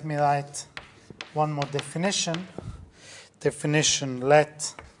 So let me write one more definition. Definition,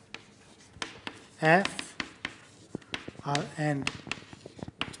 let F Rn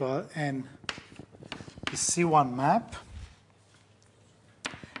to Rn is C1 map,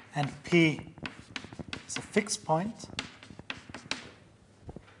 and P is a fixed point.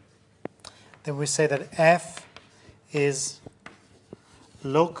 Then we say that F is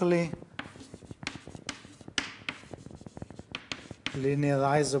locally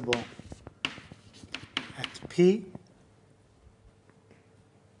linearizable at P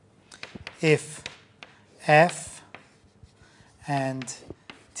if F and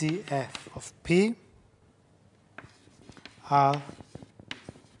df of P are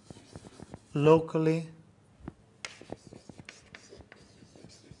locally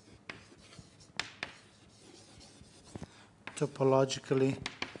topologically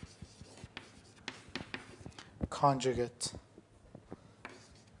conjugate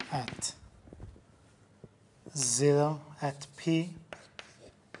at 0 at P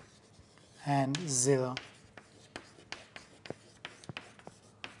and 0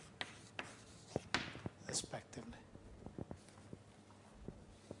 respectively.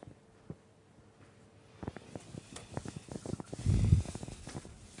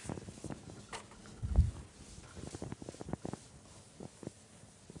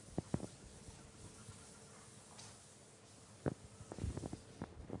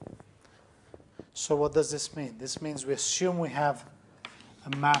 So what does this mean? This means we assume we have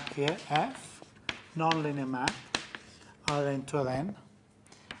a map here, F, nonlinear map, Rn to Rn.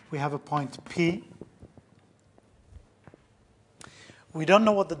 We have a point P. We don't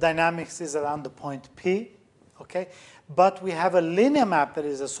know what the dynamics is around the point P, okay? But we have a linear map that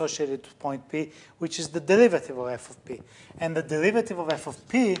is associated to point P, which is the derivative of f of P. And the derivative of f of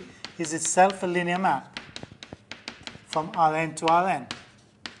P is itself a linear map from Rn to Rn.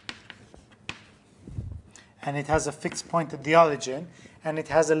 And it has a fixed point at the origin, and it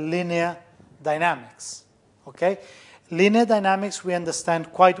has a linear dynamics, okay? Linear dynamics we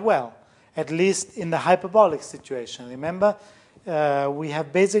understand quite well, at least in the hyperbolic situation. Remember, we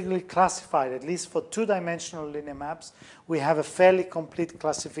have basically classified, at least for two-dimensional linear maps, we have a fairly complete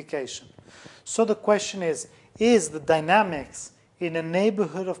classification. So the question is the dynamics in a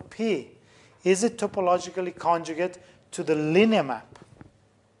neighborhood of P, is it topologically conjugate to the linear map?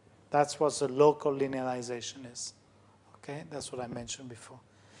 That's what the local linearization is. Okay, that's what I mentioned before.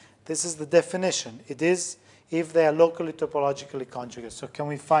 This is the definition. It is if they are locally topologically conjugate. So can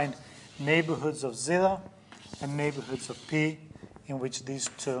we find neighborhoods of 0 and neighborhoods of P in which these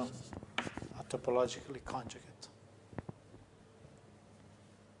two are topologically conjugate?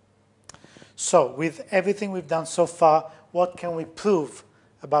 So with everything we've done so far, what can we prove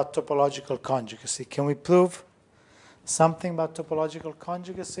about topological conjugacy? Can we prove something about topological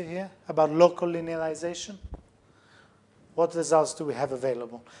conjugacy here, about local linearization? What results do we have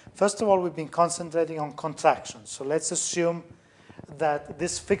available? First of all, we've been concentrating on contraction. So let's assume that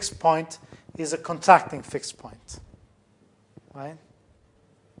this fixed point is a contracting fixed point, right?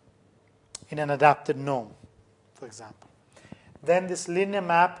 In an adapted norm, for example. Then this linear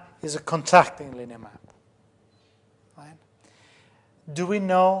map is a contracting linear map, right? Do we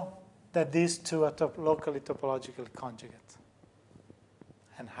know that these two are locally topologically conjugate?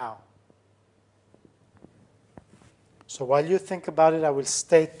 And how? So while you think about it, I will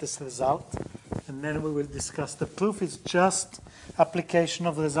state this result, and then we will discuss. The proof is just application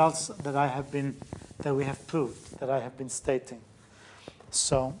of the results that we have proved, that I have been stating.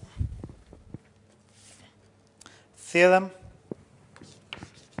 So, theorem.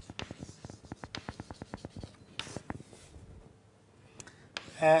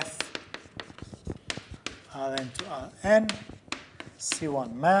 F Rn to Rn,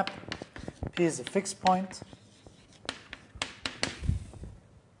 C1 map, P is a fixed point.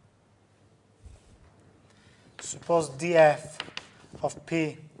 Suppose df of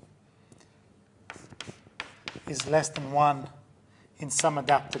P is less than 1 in some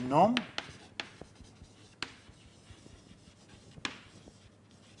adapted norm.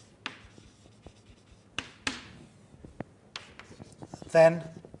 Then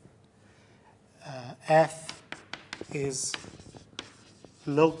F is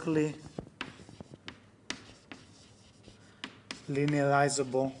locally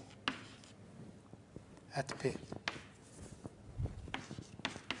linearizable at P.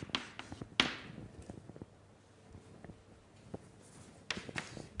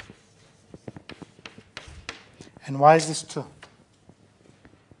 And why is this true?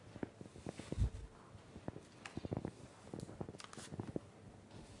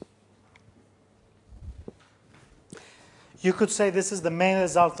 you could say this is the main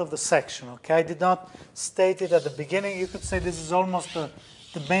result of the section, okay? I did not state it at the beginning. You could say this is almost the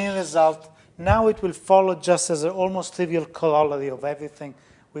main result. Now it will follow just as an almost trivial corollary of everything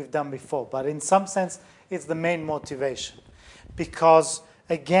we've done before. But in some sense, it's the main motivation. Because,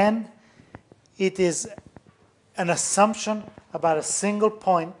 again, it is an assumption about a single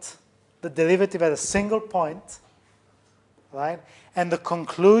point, the derivative at a single point, right? And the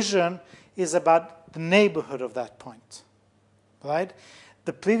conclusion is about the neighborhood of that point, right?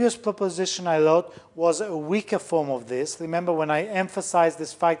 The previous proposition I wrote was a weaker form of this. Remember when I emphasized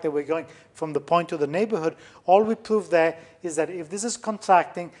this fact that we're going from the point to the neighborhood, all we proved there is that if this is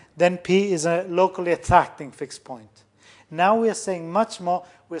contracting, then P is a locally attracting fixed point. Now we are saying much more.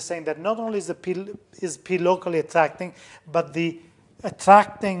 We're saying that not only is P locally attracting, but the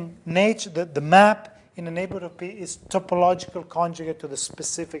attracting nature, the map in the neighborhood of P is topological conjugate to the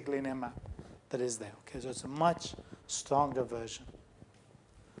specific linear map that is there. Okay, so it's a much stronger version.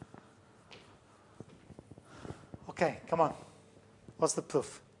 Okay, come on. What's the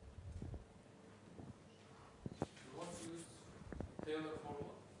proof? You want to use Taylor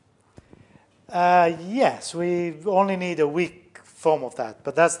formula? Yes, we only need a weak form of that,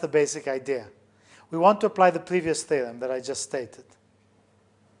 but that's the basic idea. We want to apply the previous theorem that I just stated.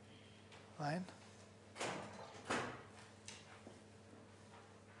 Right?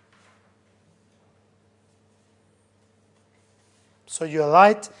 So you're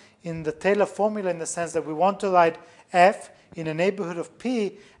right in the Taylor formula in the sense that we want to write F in a neighborhood of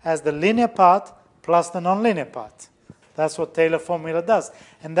P as the linear part plus the nonlinear part. That's what Taylor formula does.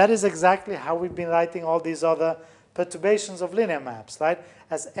 And that is exactly how we've been writing all these other perturbations of linear maps, right?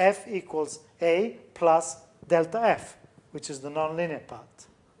 As F equals A plus delta F, which is the nonlinear part,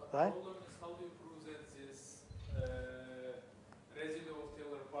 right? The problem is how do you prove that this residue of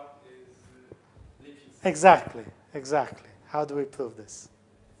Taylor part is Lipschitz? Exactly, exactly. How do we prove this?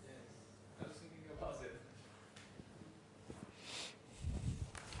 I was thinking about it.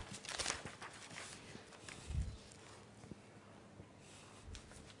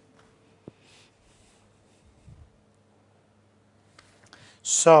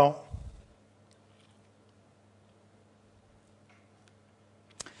 So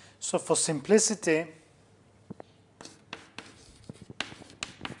for simplicity,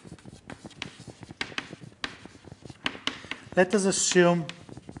 let us assume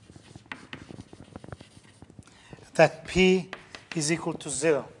that P is equal to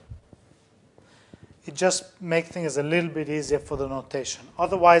 0. It just makes things a little bit easier for the notation.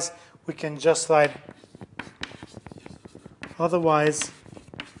 Otherwise, we can just write,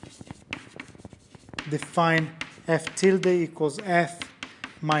 define F tilde equals F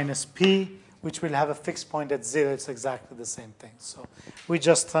minus P, which will have a fixed point at 0. It's exactly the same thing. So we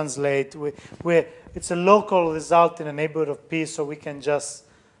just translate. It's a local result in a neighborhood of P, so we can just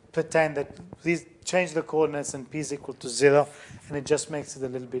pretend that we change the coordinates and P is equal to 0, and it just makes it a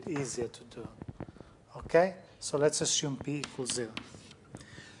little bit easier to do. Okay? So let's assume P equals 0.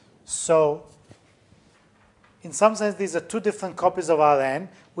 So in some sense, these are two different copies of Rn.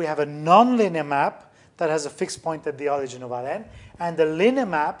 We have a nonlinear map that has a fixed point at the origin of Rn, and a linear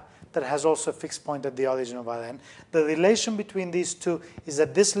map that has also a fixed point at the origin of Rn. The relation between these two is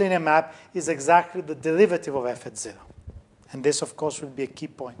that this linear map is exactly the derivative of f at 0. And this, of course, will be a key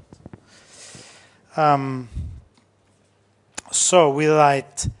point. So we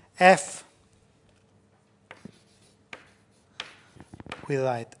write f. We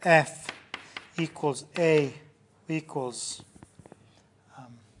write f equals a equals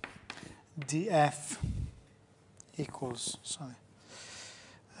df equals, sorry,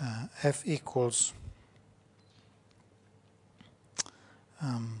 f equals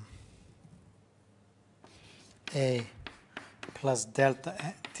a plus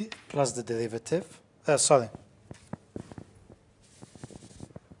delta plus the derivative, a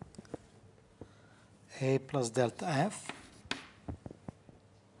plus delta f,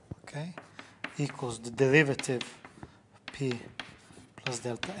 okay, equals the derivative p plus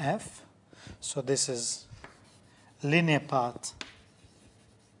delta f. So this is linear part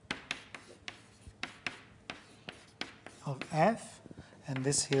of f, and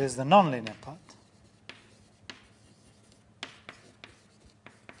this here is the nonlinear part.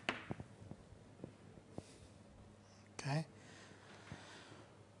 Okay.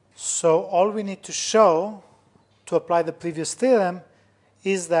 So all we need to show to apply the previous theorem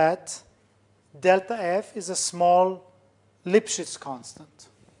is that delta f is a small Lipschitz constant.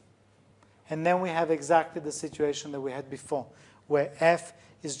 And then we have exactly the situation that we had before, where f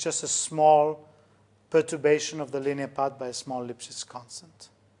is just a small perturbation of the linear part by a small Lipschitz constant.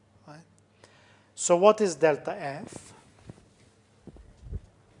 Right? So what is delta f?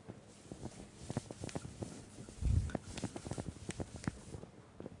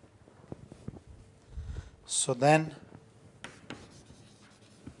 So then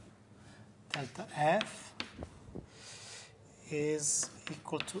delta F is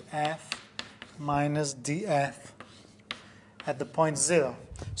equal to F minus dF at the point 0.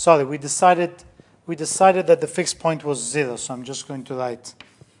 Sorry, we decided that the fixed point was 0, so I'm just going to write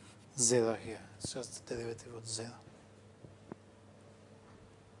 0 here. It's just the derivative of 0.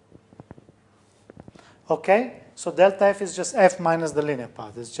 Okay, so delta F is just F minus the linear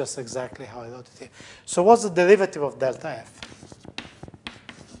part. It's just exactly how I wrote it here. So what's the derivative of delta F?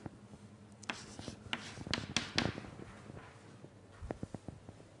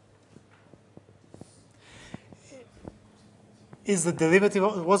 Is the derivative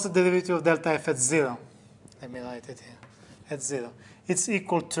of, what's the derivative of delta F at 0? Let me write it here. At 0. It's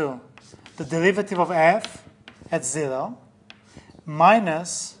equal to the derivative of F at 0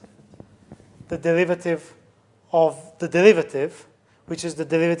 minus the derivative of the derivative, which is the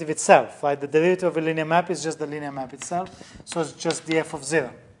derivative itself, right? The derivative of a linear map is just the linear map itself, so it's just df of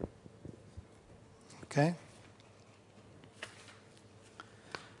 0. Okay?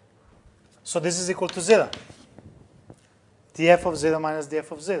 So this is equal to 0. df of 0 minus df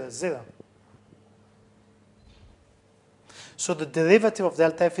of 0 is 0. So the derivative of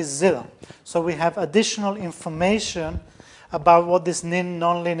delta f is 0. So we have additional information about what this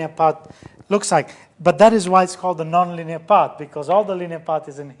nonlinear part looks like. But that is why it's called the nonlinear part, because all the linear part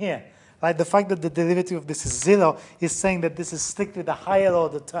is in here. Right? The fact that the derivative of this is 0 is saying that this is strictly the higher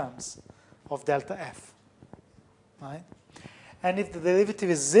order terms of delta f. Right? And if the derivative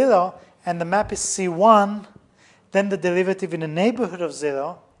is 0 and the map is C1, then the derivative in the neighborhood of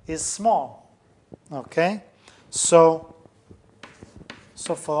 0 is small. Okay? So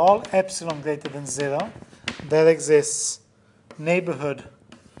for all epsilon greater than 0, there exists neighborhood,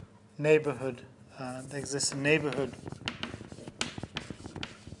 there exists a neighborhood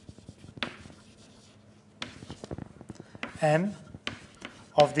n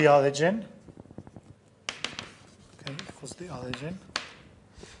of the origin, okay, equals the origin,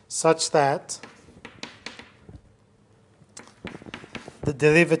 such that the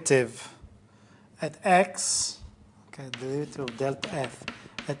derivative at x, okay, the derivative of delta f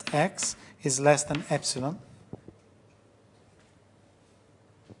at x is less than epsilon.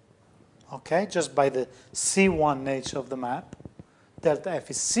 Okay, just by the C1 nature of the map. Delta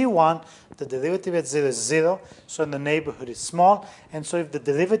f is C1, the derivative at 0 is 0, so in the neighborhood is small. And so if the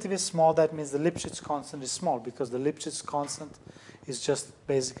derivative is small, that means the Lipschitz constant is small, because the Lipschitz constant is just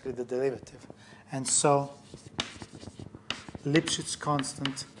basically the derivative. And so Lipschitz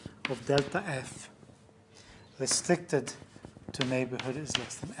constant of delta f restricted to neighborhood is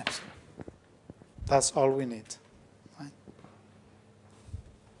less than epsilon. That's all we need. Right?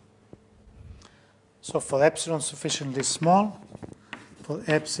 So for epsilon sufficiently small, for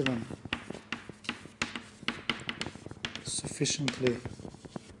epsilon sufficiently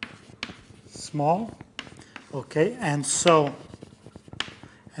small, okay, and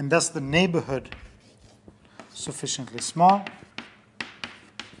thus the neighborhood sufficiently small,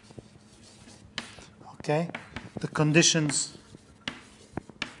 okay, the conditions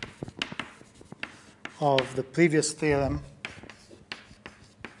of the previous theorem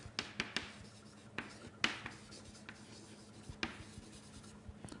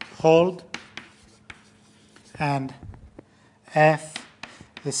hold, and f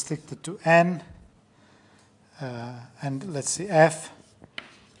restricted to n, and let's see, f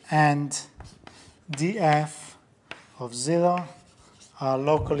and df of 0 are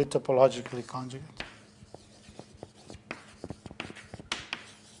locally topologically conjugate.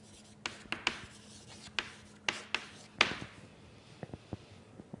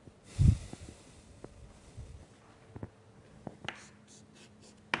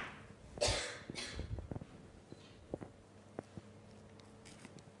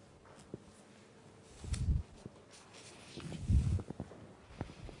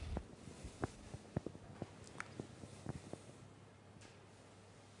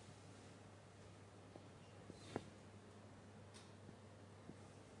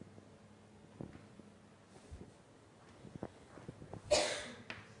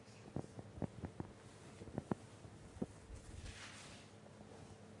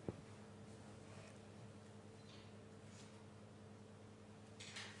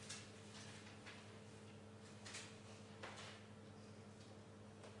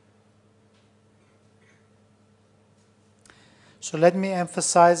 So let me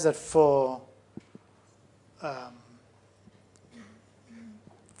emphasize that for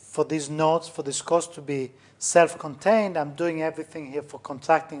these nodes, for this course to be self-contained, I'm doing everything here for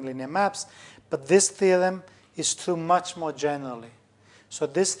contracting linear maps, but this theorem is true much more generally. So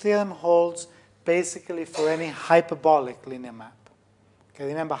this theorem holds basically for any hyperbolic linear map. Okay,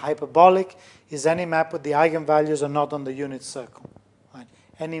 remember, hyperbolic is any map with the eigenvalues are not on the unit circle. Right?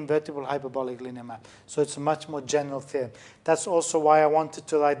 Any invertible hyperbolic linear map. So it's a much more general theorem. That's also why I wanted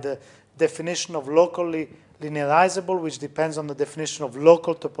to write the definition of locally linearizable, which depends on the definition of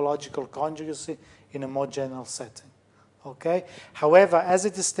local topological conjugacy in a more general setting. Okay? However, as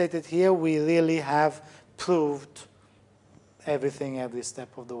it is stated here, we really have proved everything every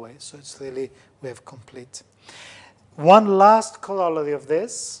step of the way. So it's really, we have complete. One last corollary of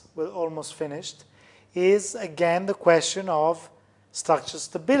this, we're almost finished, is again the question of structure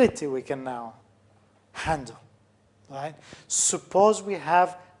stability we can now handle. Right? Suppose we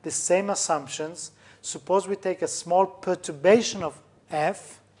have the same assumptions. Suppose we take a small perturbation of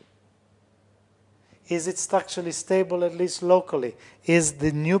F. Is it structurally stable, at least locally? Is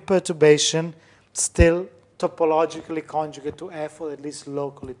the new perturbation still topologically conjugate to F, or at least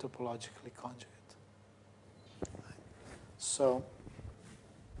locally topologically conjugate? So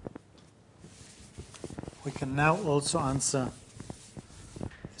we can now also answer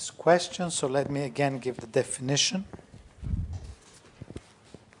this question. So let me again give the definition.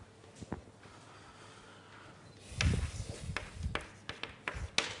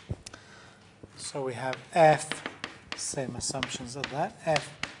 So we have F, same assumptions as that, F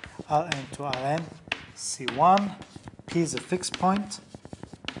Rn to Rn, C1, P is a fixed point.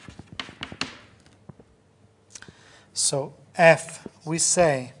 So F, we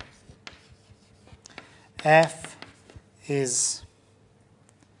say F is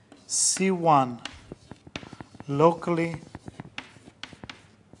C1 locally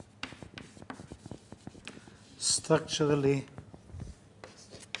structurally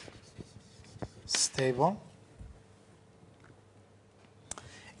stable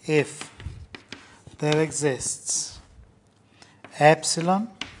if there exists epsilon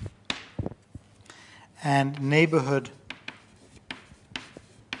and neighborhood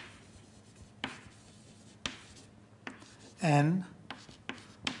n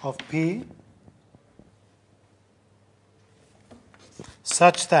of P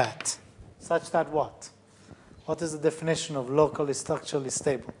such that what? What is the definition of locally structurally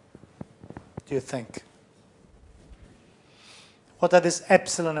stable, do you think? What are this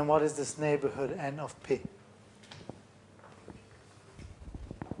epsilon and what is this neighborhood n of P?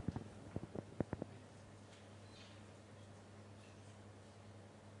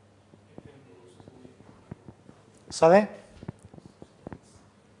 Sorry?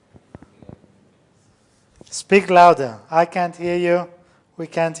 Speak louder. I can't hear you. We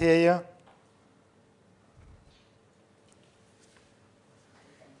can't hear you.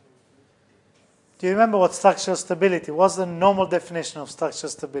 Do you remember what structural stability? What's the normal definition of structural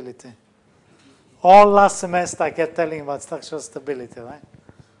stability? All last semester I kept telling you about structural stability, right?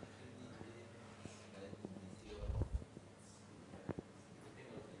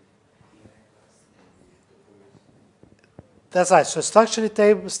 That's right. So structurally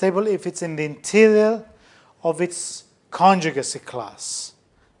stable if it's in the interior of its conjugacy class.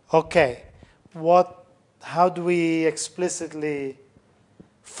 Okay. How do we explicitly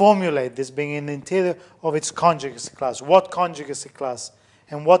formulate this being in the interior of its conjugacy class? What conjugacy class?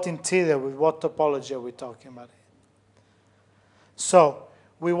 And what interior with what topology are we talking about here? So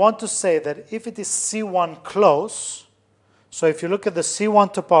we want to say that if it is C1 close, so if you look at the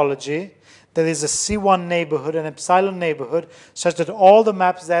C1 topology, there is a C1 neighborhood, an epsilon neighborhood, such that all the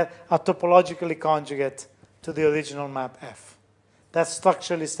maps there are topologically conjugate to the original map F. That's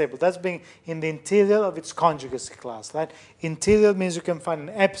structurally stable. That's being in the interior of its conjugacy class, right? Interior means you can find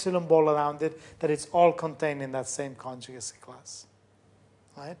an epsilon ball around it, that it's all contained in that same conjugacy class,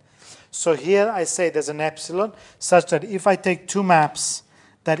 right? So here I say there's an epsilon, such that if I take two maps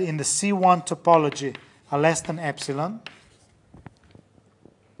that in the C1 topology are less than epsilon,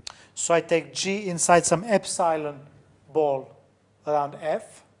 so I take G inside some epsilon ball around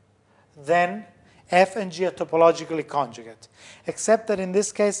F, then F and G are topologically conjugate. Except that in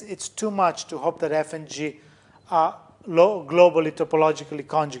this case, it's too much to hope that F and G are globally topologically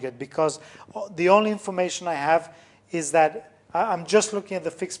conjugate, because the only information I have is that I'm just looking at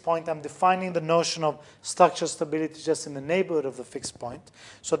the fixed point. I'm defining the notion of structural stability just in the neighborhood of the fixed point.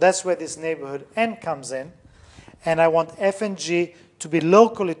 So that's where this neighborhood N comes in. And I want F and G to be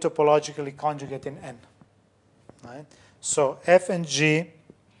locally topologically conjugate in N. Right? So F and G,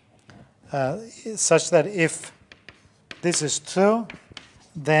 such that if this is true,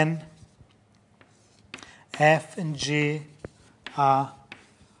 then F and G are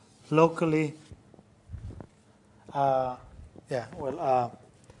locally,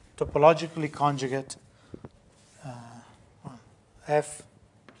 topologically conjugate. F,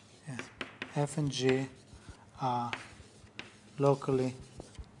 yeah, F and G are locally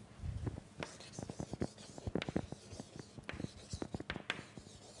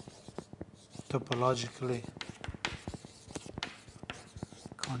topologically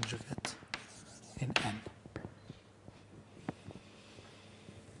conjugate in N.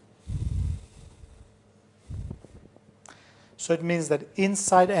 So it means that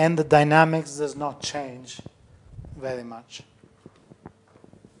inside N the dynamics does not change very much.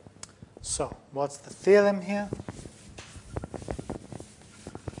 So what's the theorem here?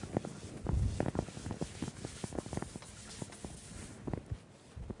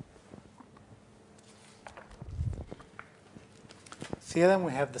 Theorem,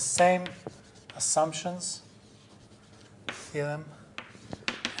 we have the same assumptions. Theorem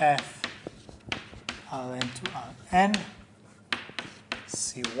F Rn to Rn,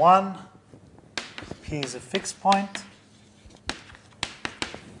 C1, P is a fixed point,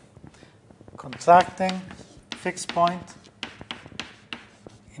 contracting, fixed point,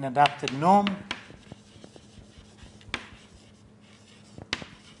 in adapted norm,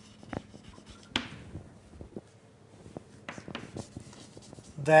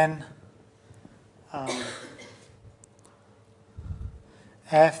 then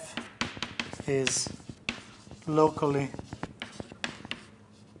F is locally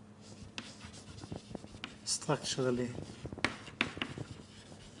structurally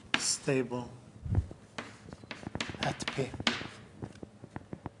stable at P.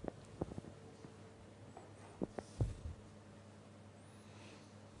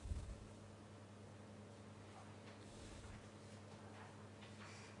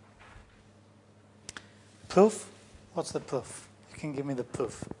 Proof? What's the proof? You can give me the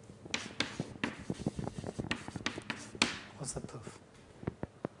proof. What's the proof?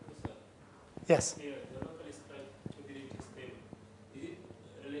 Yes? Here, the locally stability stable. Is it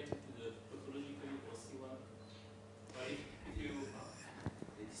related to the topologically or C1? Or if you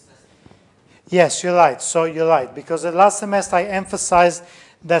Yes, you're right. So you're right. Because last semester I emphasized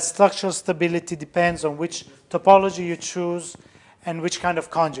that structural stability depends on which topology you choose and which kind of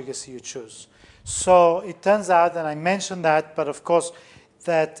conjugacy you choose. So it turns out, and I mentioned that, but of course,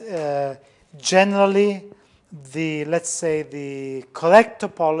 that generally let's say the correct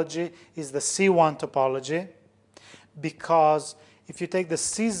topology is the C1 topology, because if you take the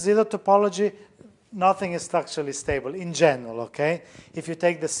C0 topology, nothing is structurally stable in general, okay? If you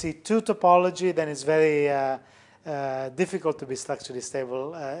take the C2 topology, then it's very difficult to be structurally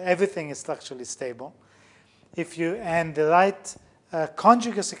stable. Everything is structurally stable. And the right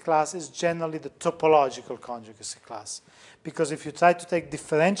conjugacy class is generally the topological conjugacy class. Because if you try to take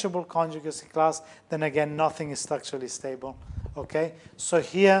differentiable conjugacy class, then again, nothing is structurally stable, okay? So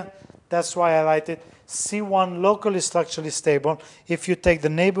here, that's why I write it C1 locally structurally stable if you take the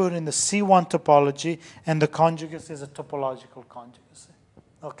neighborhood in the C1 topology and the conjugacy is a topological conjugacy,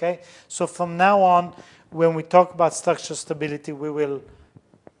 okay? So from now on, when we talk about structural stability, we will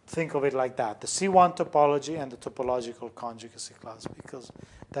think of it like that, the C1 topology and the topological conjugacy class, because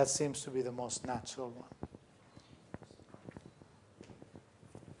that seems to be the most natural one.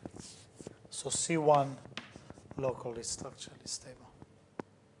 So C1 locally structurally stable.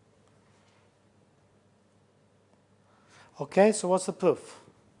 Okay, so what's the proof?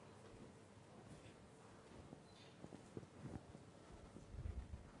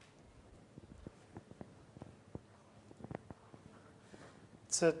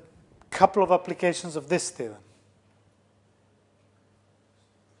 It's a couple of applications of this theorem.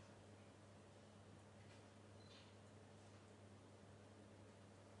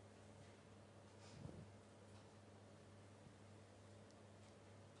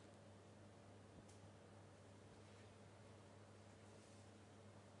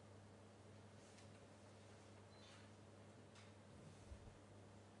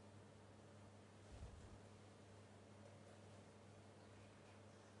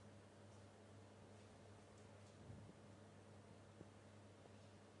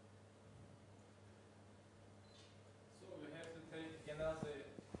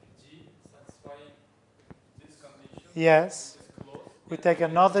 Yes. We take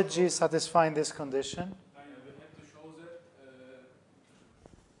another G satisfying this condition. We have to show that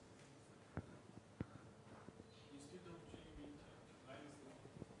instead of G we minus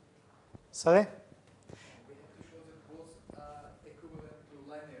the. Sorry? We have to show that both are equivalent to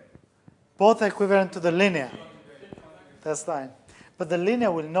linear. Both are equivalent to the linear. That's fine. But the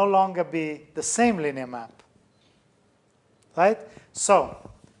linear will no longer be the same linear map. Right?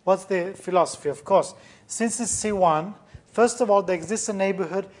 So, what's the philosophy? Of course, since it's C1, first of all, there exists a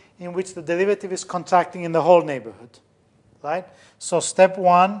neighborhood in which the derivative is contracting in the whole neighborhood. Right? So step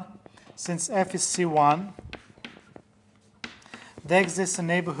one, since f is C1, there exists a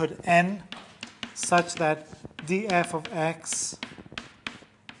neighborhood N such that df of x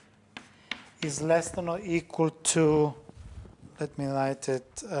is less than or equal to, let me write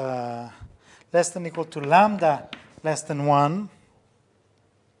it, less than or equal to lambda less than 1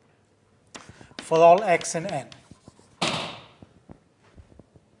 for all x in N. You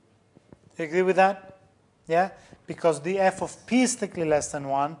agree with that? Yeah? Because df of p is strictly less than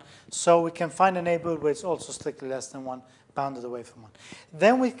 1, so we can find a neighborhood where it's also strictly less than 1, bounded away from 1.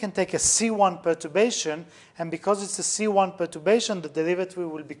 Then we can take a C1 perturbation, and because it's a C1 perturbation, the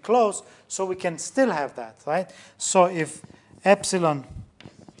derivative will be closed, so we can still have that, right? So if epsilon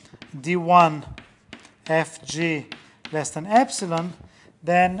d1 fg less than epsilon,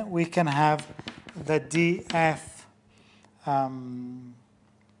 then we can have the df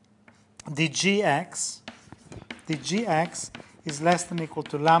dgx is less than or equal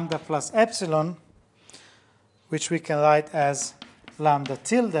to lambda plus epsilon, which we can write as lambda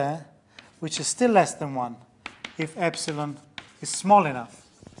tilde, which is still less than 1 if epsilon is small enough.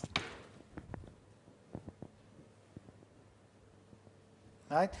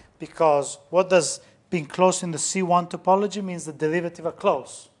 Right? Because what does being close in the C1 topology means the derivatives are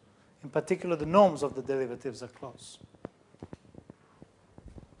close. In particular, the norms of the derivatives are close.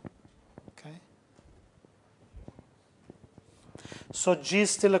 Okay? So G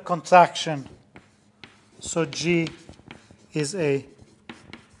is still a contraction. So G is a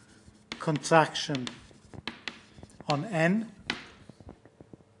contraction on N.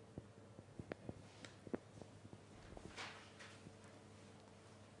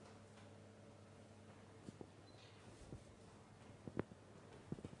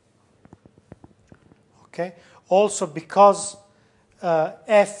 Okay. Also, because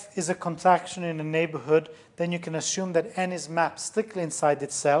F is a contraction in a neighborhood, then you can assume that N is mapped strictly inside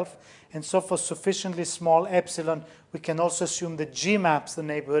itself. And so for sufficiently small epsilon, we can also assume that G maps the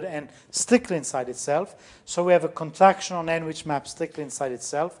neighborhood N strictly inside itself. So we have a contraction on N which maps strictly inside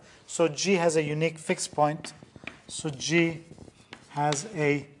itself. So G has a unique fixed point. So G has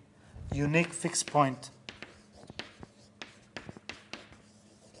a unique fixed point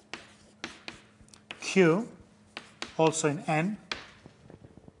Q, also in N.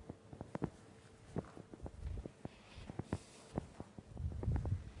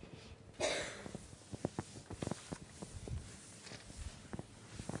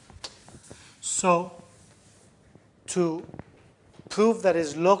 So to prove that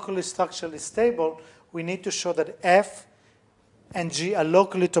it's locally structurally stable, we need to show that F and G are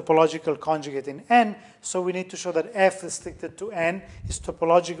locally topological conjugate in N. So we need to show that F restricted to N is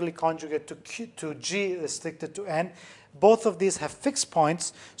topologically conjugate to G restricted to N. Both of these have fixed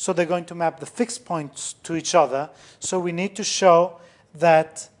points, so they're going to map the fixed points to each other. So we need to show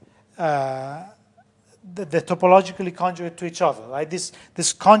that they're topologically conjugate to each other, right? This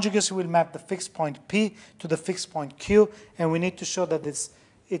conjugacy will map the fixed point P to the fixed point Q, and we need to show that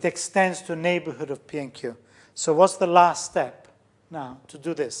it extends to a neighborhood of P and Q. So what's the last step now to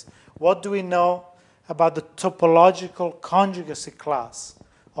do this? What do we know about the topological conjugacy class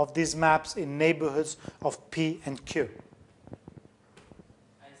of these maps in neighborhoods of P and Q? I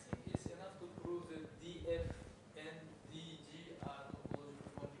think it's enough to prove that df and dg are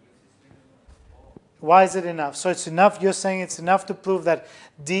topological conjugates. Why is it enough? So it's enough, you're saying it's enough to prove that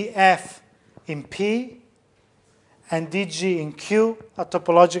df in P and dg in Q are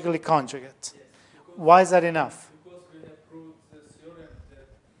topologically conjugate. Yes, Why is that enough? because we have proved the theorem that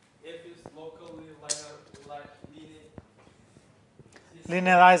f is locally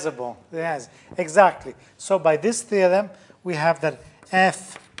Linearizable. Yes, exactly. So by this theorem, we have that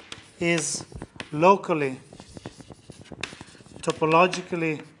f is locally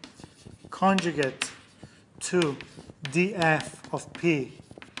topologically conjugate to df of P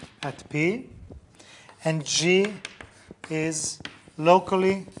at P, and G is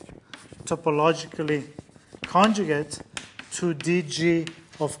locally topologically conjugate to dg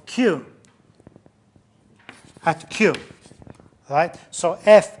of Q at Q, right? So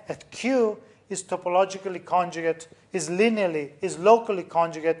f at Q is topologically conjugate, is locally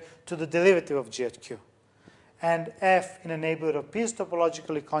conjugate to the derivative of G at Q. And f in a neighborhood of P is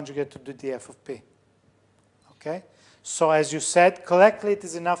topologically conjugate to the df of P. Okay? So as you said, correctly, it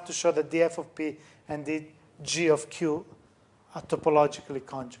is enough to show that df of P and dg of Q are topologically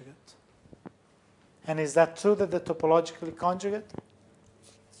conjugate. And is that true that they're topologically conjugate?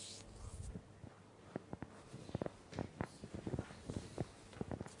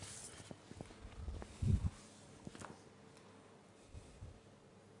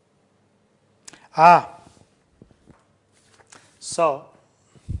 So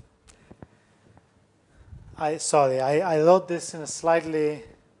I wrote this in a slightly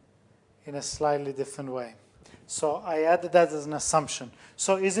different way. So I added that as an assumption.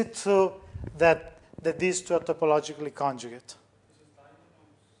 So is it true that these two are topologically conjugate?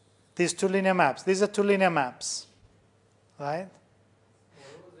 These two linear maps. These are two linear maps, right?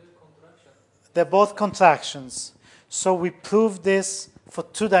 They're both contractions. So we proved this for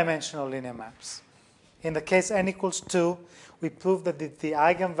two-dimensional linear maps. In the case n equals 2, we proved that the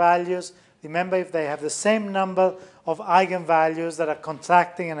eigenvalues, remember, if they have the same number of eigenvalues that are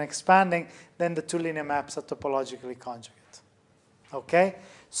contracting and expanding, then the two linear maps are topologically conjugate. Okay?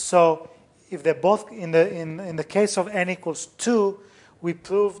 So if they're both, in the case of n equals 2, we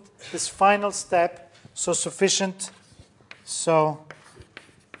proved this final step, sufficient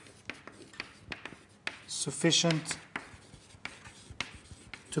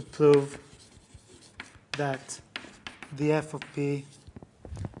to prove that the f of p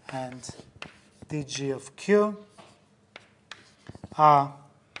and dg of q are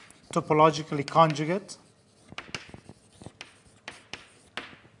topologically conjugate.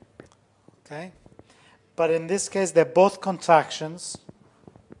 Okay? But in this case, they're both contractions.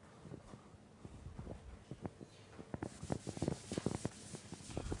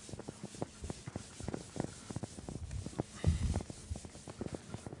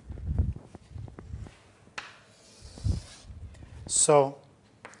 So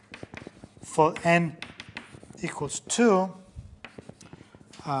for n equals 2,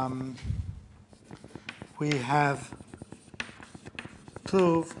 we have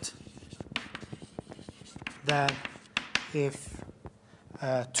proved that if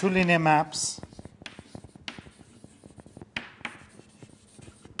two linear maps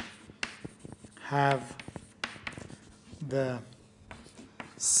have the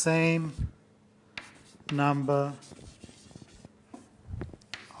same number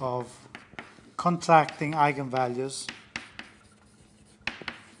of contracting eigenvalues,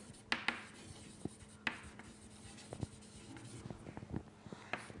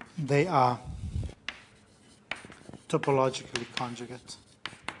 they are topologically conjugate.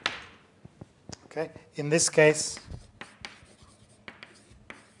 Okay? In this case,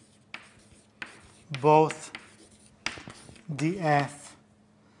 both df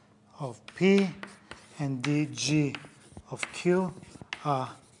of p and dg of q are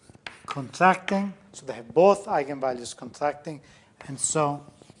contracting, so they have both eigenvalues contracting, and so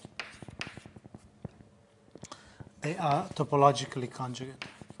they are topologically conjugate.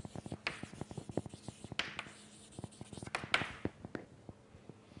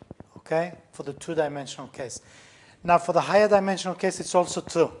 Okay, for the two-dimensional case. Now, for the higher dimensional case, it's also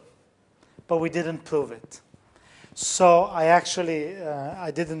true, but we didn't prove it. So I actually,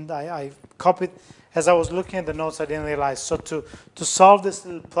 I copied, as I was looking at the notes, I didn't realize. So to solve this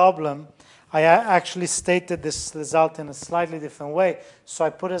little problem, I actually stated this result in a slightly different way. So I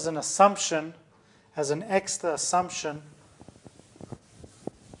put as an assumption, as an extra assumption,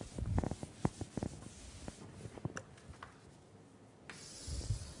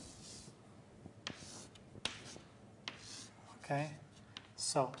 okay,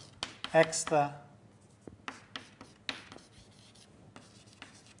 so extra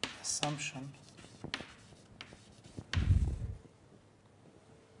assumption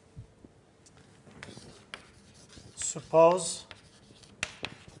suppose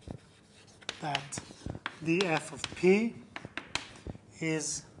that the f of p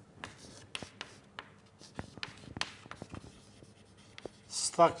is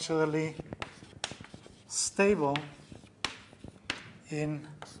structurally stable in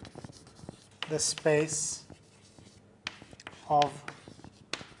the space of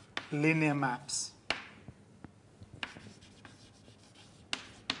linear maps.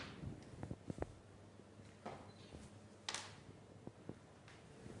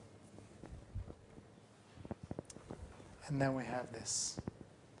 And then we have this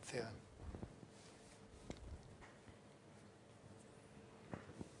theorem.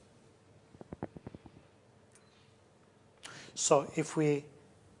 So if we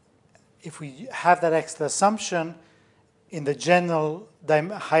have that extra assumption in the general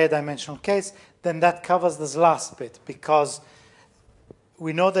higher dimensional case, then that covers this last bit, because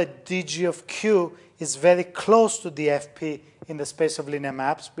we know that dg of q is very close to dfp in the space of linear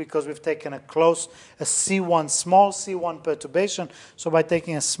maps, because we've taken a C1, small C1 perturbation. So by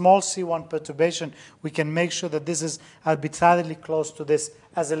taking a small C1 perturbation, we can make sure that this is arbitrarily close to this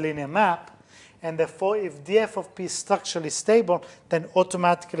as a linear map. And therefore, if df of p is structurally stable, then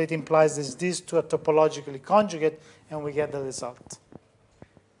automatically it implies that these two are topologically conjugate, and we get the result.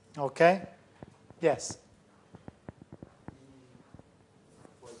 Okay? Yes?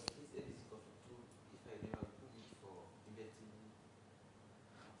 Was if n is equal to 2, if I never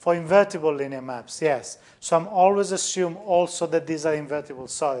For invertible linear maps, yes. So I'm always assume also that these are invertible.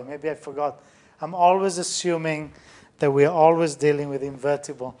 Sorry, maybe I forgot. I'm always assuming that we are always dealing with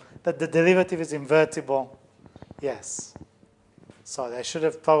invertible, that the derivative is invertible. Yes. Sorry, I should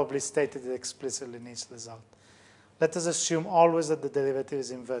have probably stated it explicitly in each result. Let us assume always that the derivative is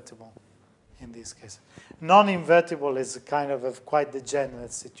invertible in these cases. Non-invertible is kind of a quite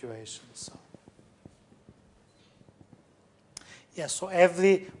degenerate situation. So. Yes, so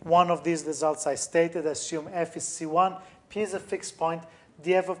every one of these results I stated, assume f is C1, P is a fixed point,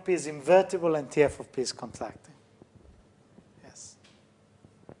 df of P is invertible, and Tf of P is contracting. Yes.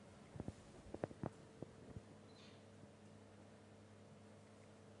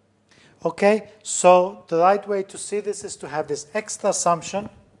 Okay, so the right way to see this is to have this extra assumption,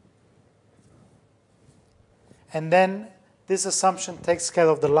 and then this assumption takes care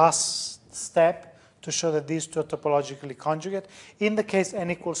of the last step to show that these two are topologically conjugate. In the case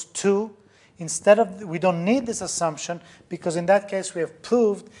n equals 2, we don't need this assumption, because in that case we have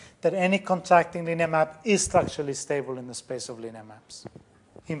proved that any contracting linear map is structurally stable in the space of linear maps.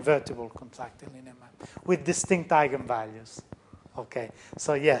 Invertible contracting linear map with distinct eigenvalues. Okay,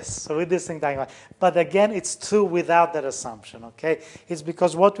 so yes, so with distinct eigenvalues. But again, it's true without that assumption, okay? It's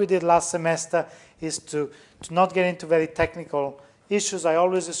because what we did last semester is to not get into very technical issues. I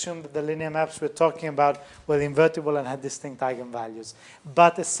always assumed that the linear maps we're talking about were invertible and had distinct eigenvalues.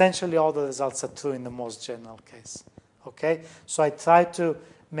 But essentially all the results are true in the most general case. Okay? So I try to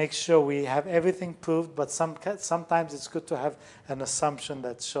make sure we have everything proved, but sometimes it's good to have an assumption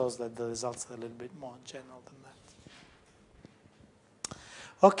that shows that the results are a little bit more general than that.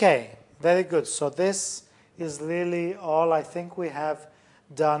 Okay, very good. So this is really all. I think we have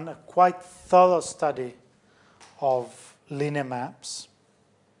done a quite thorough study of linear maps,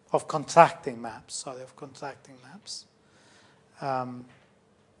 of contracting maps.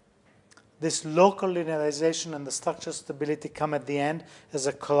 This local linearization and the structure stability come at the end as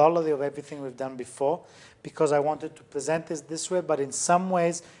a corollary of everything we've done before, because I wanted to present this way, but in some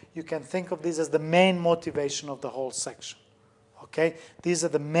ways you can think of these as the main motivation of the whole section. Okay? These are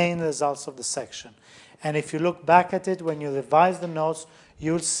the main results of the section. And if you look back at it, when you revise the notes,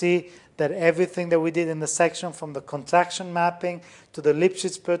 you'll see that everything that we did in the section, from the contraction mapping to the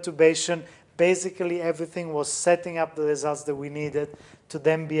Lipschitz perturbation, basically everything was setting up the results that we needed to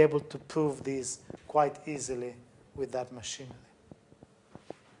then be able to prove these quite easily with that machinery.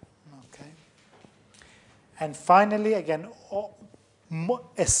 Okay. And finally, again,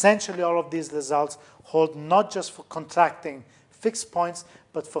 essentially all of these results hold not just for contracting fixed points,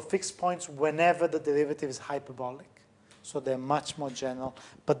 but for fixed points whenever the derivative is hyperbolic. So they're much more general,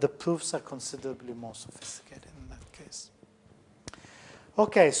 but the proofs are considerably more sophisticated in that case.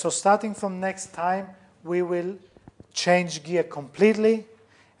 Okay, so starting from next time, we will change gear completely,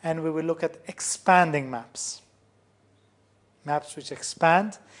 and we will look at expanding maps. Maps which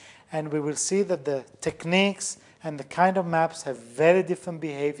expand, and we will see that the techniques and the kind of maps have very different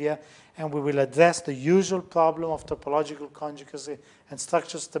behavior, and we will address the usual problem of topological conjugacy and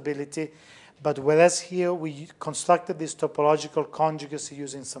structure stability. But whereas here we constructed this topological conjugacy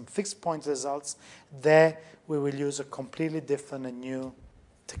using some fixed point results, there we will use a completely different and new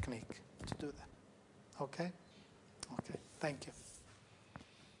technique to do that. Okay? Okay, thank you.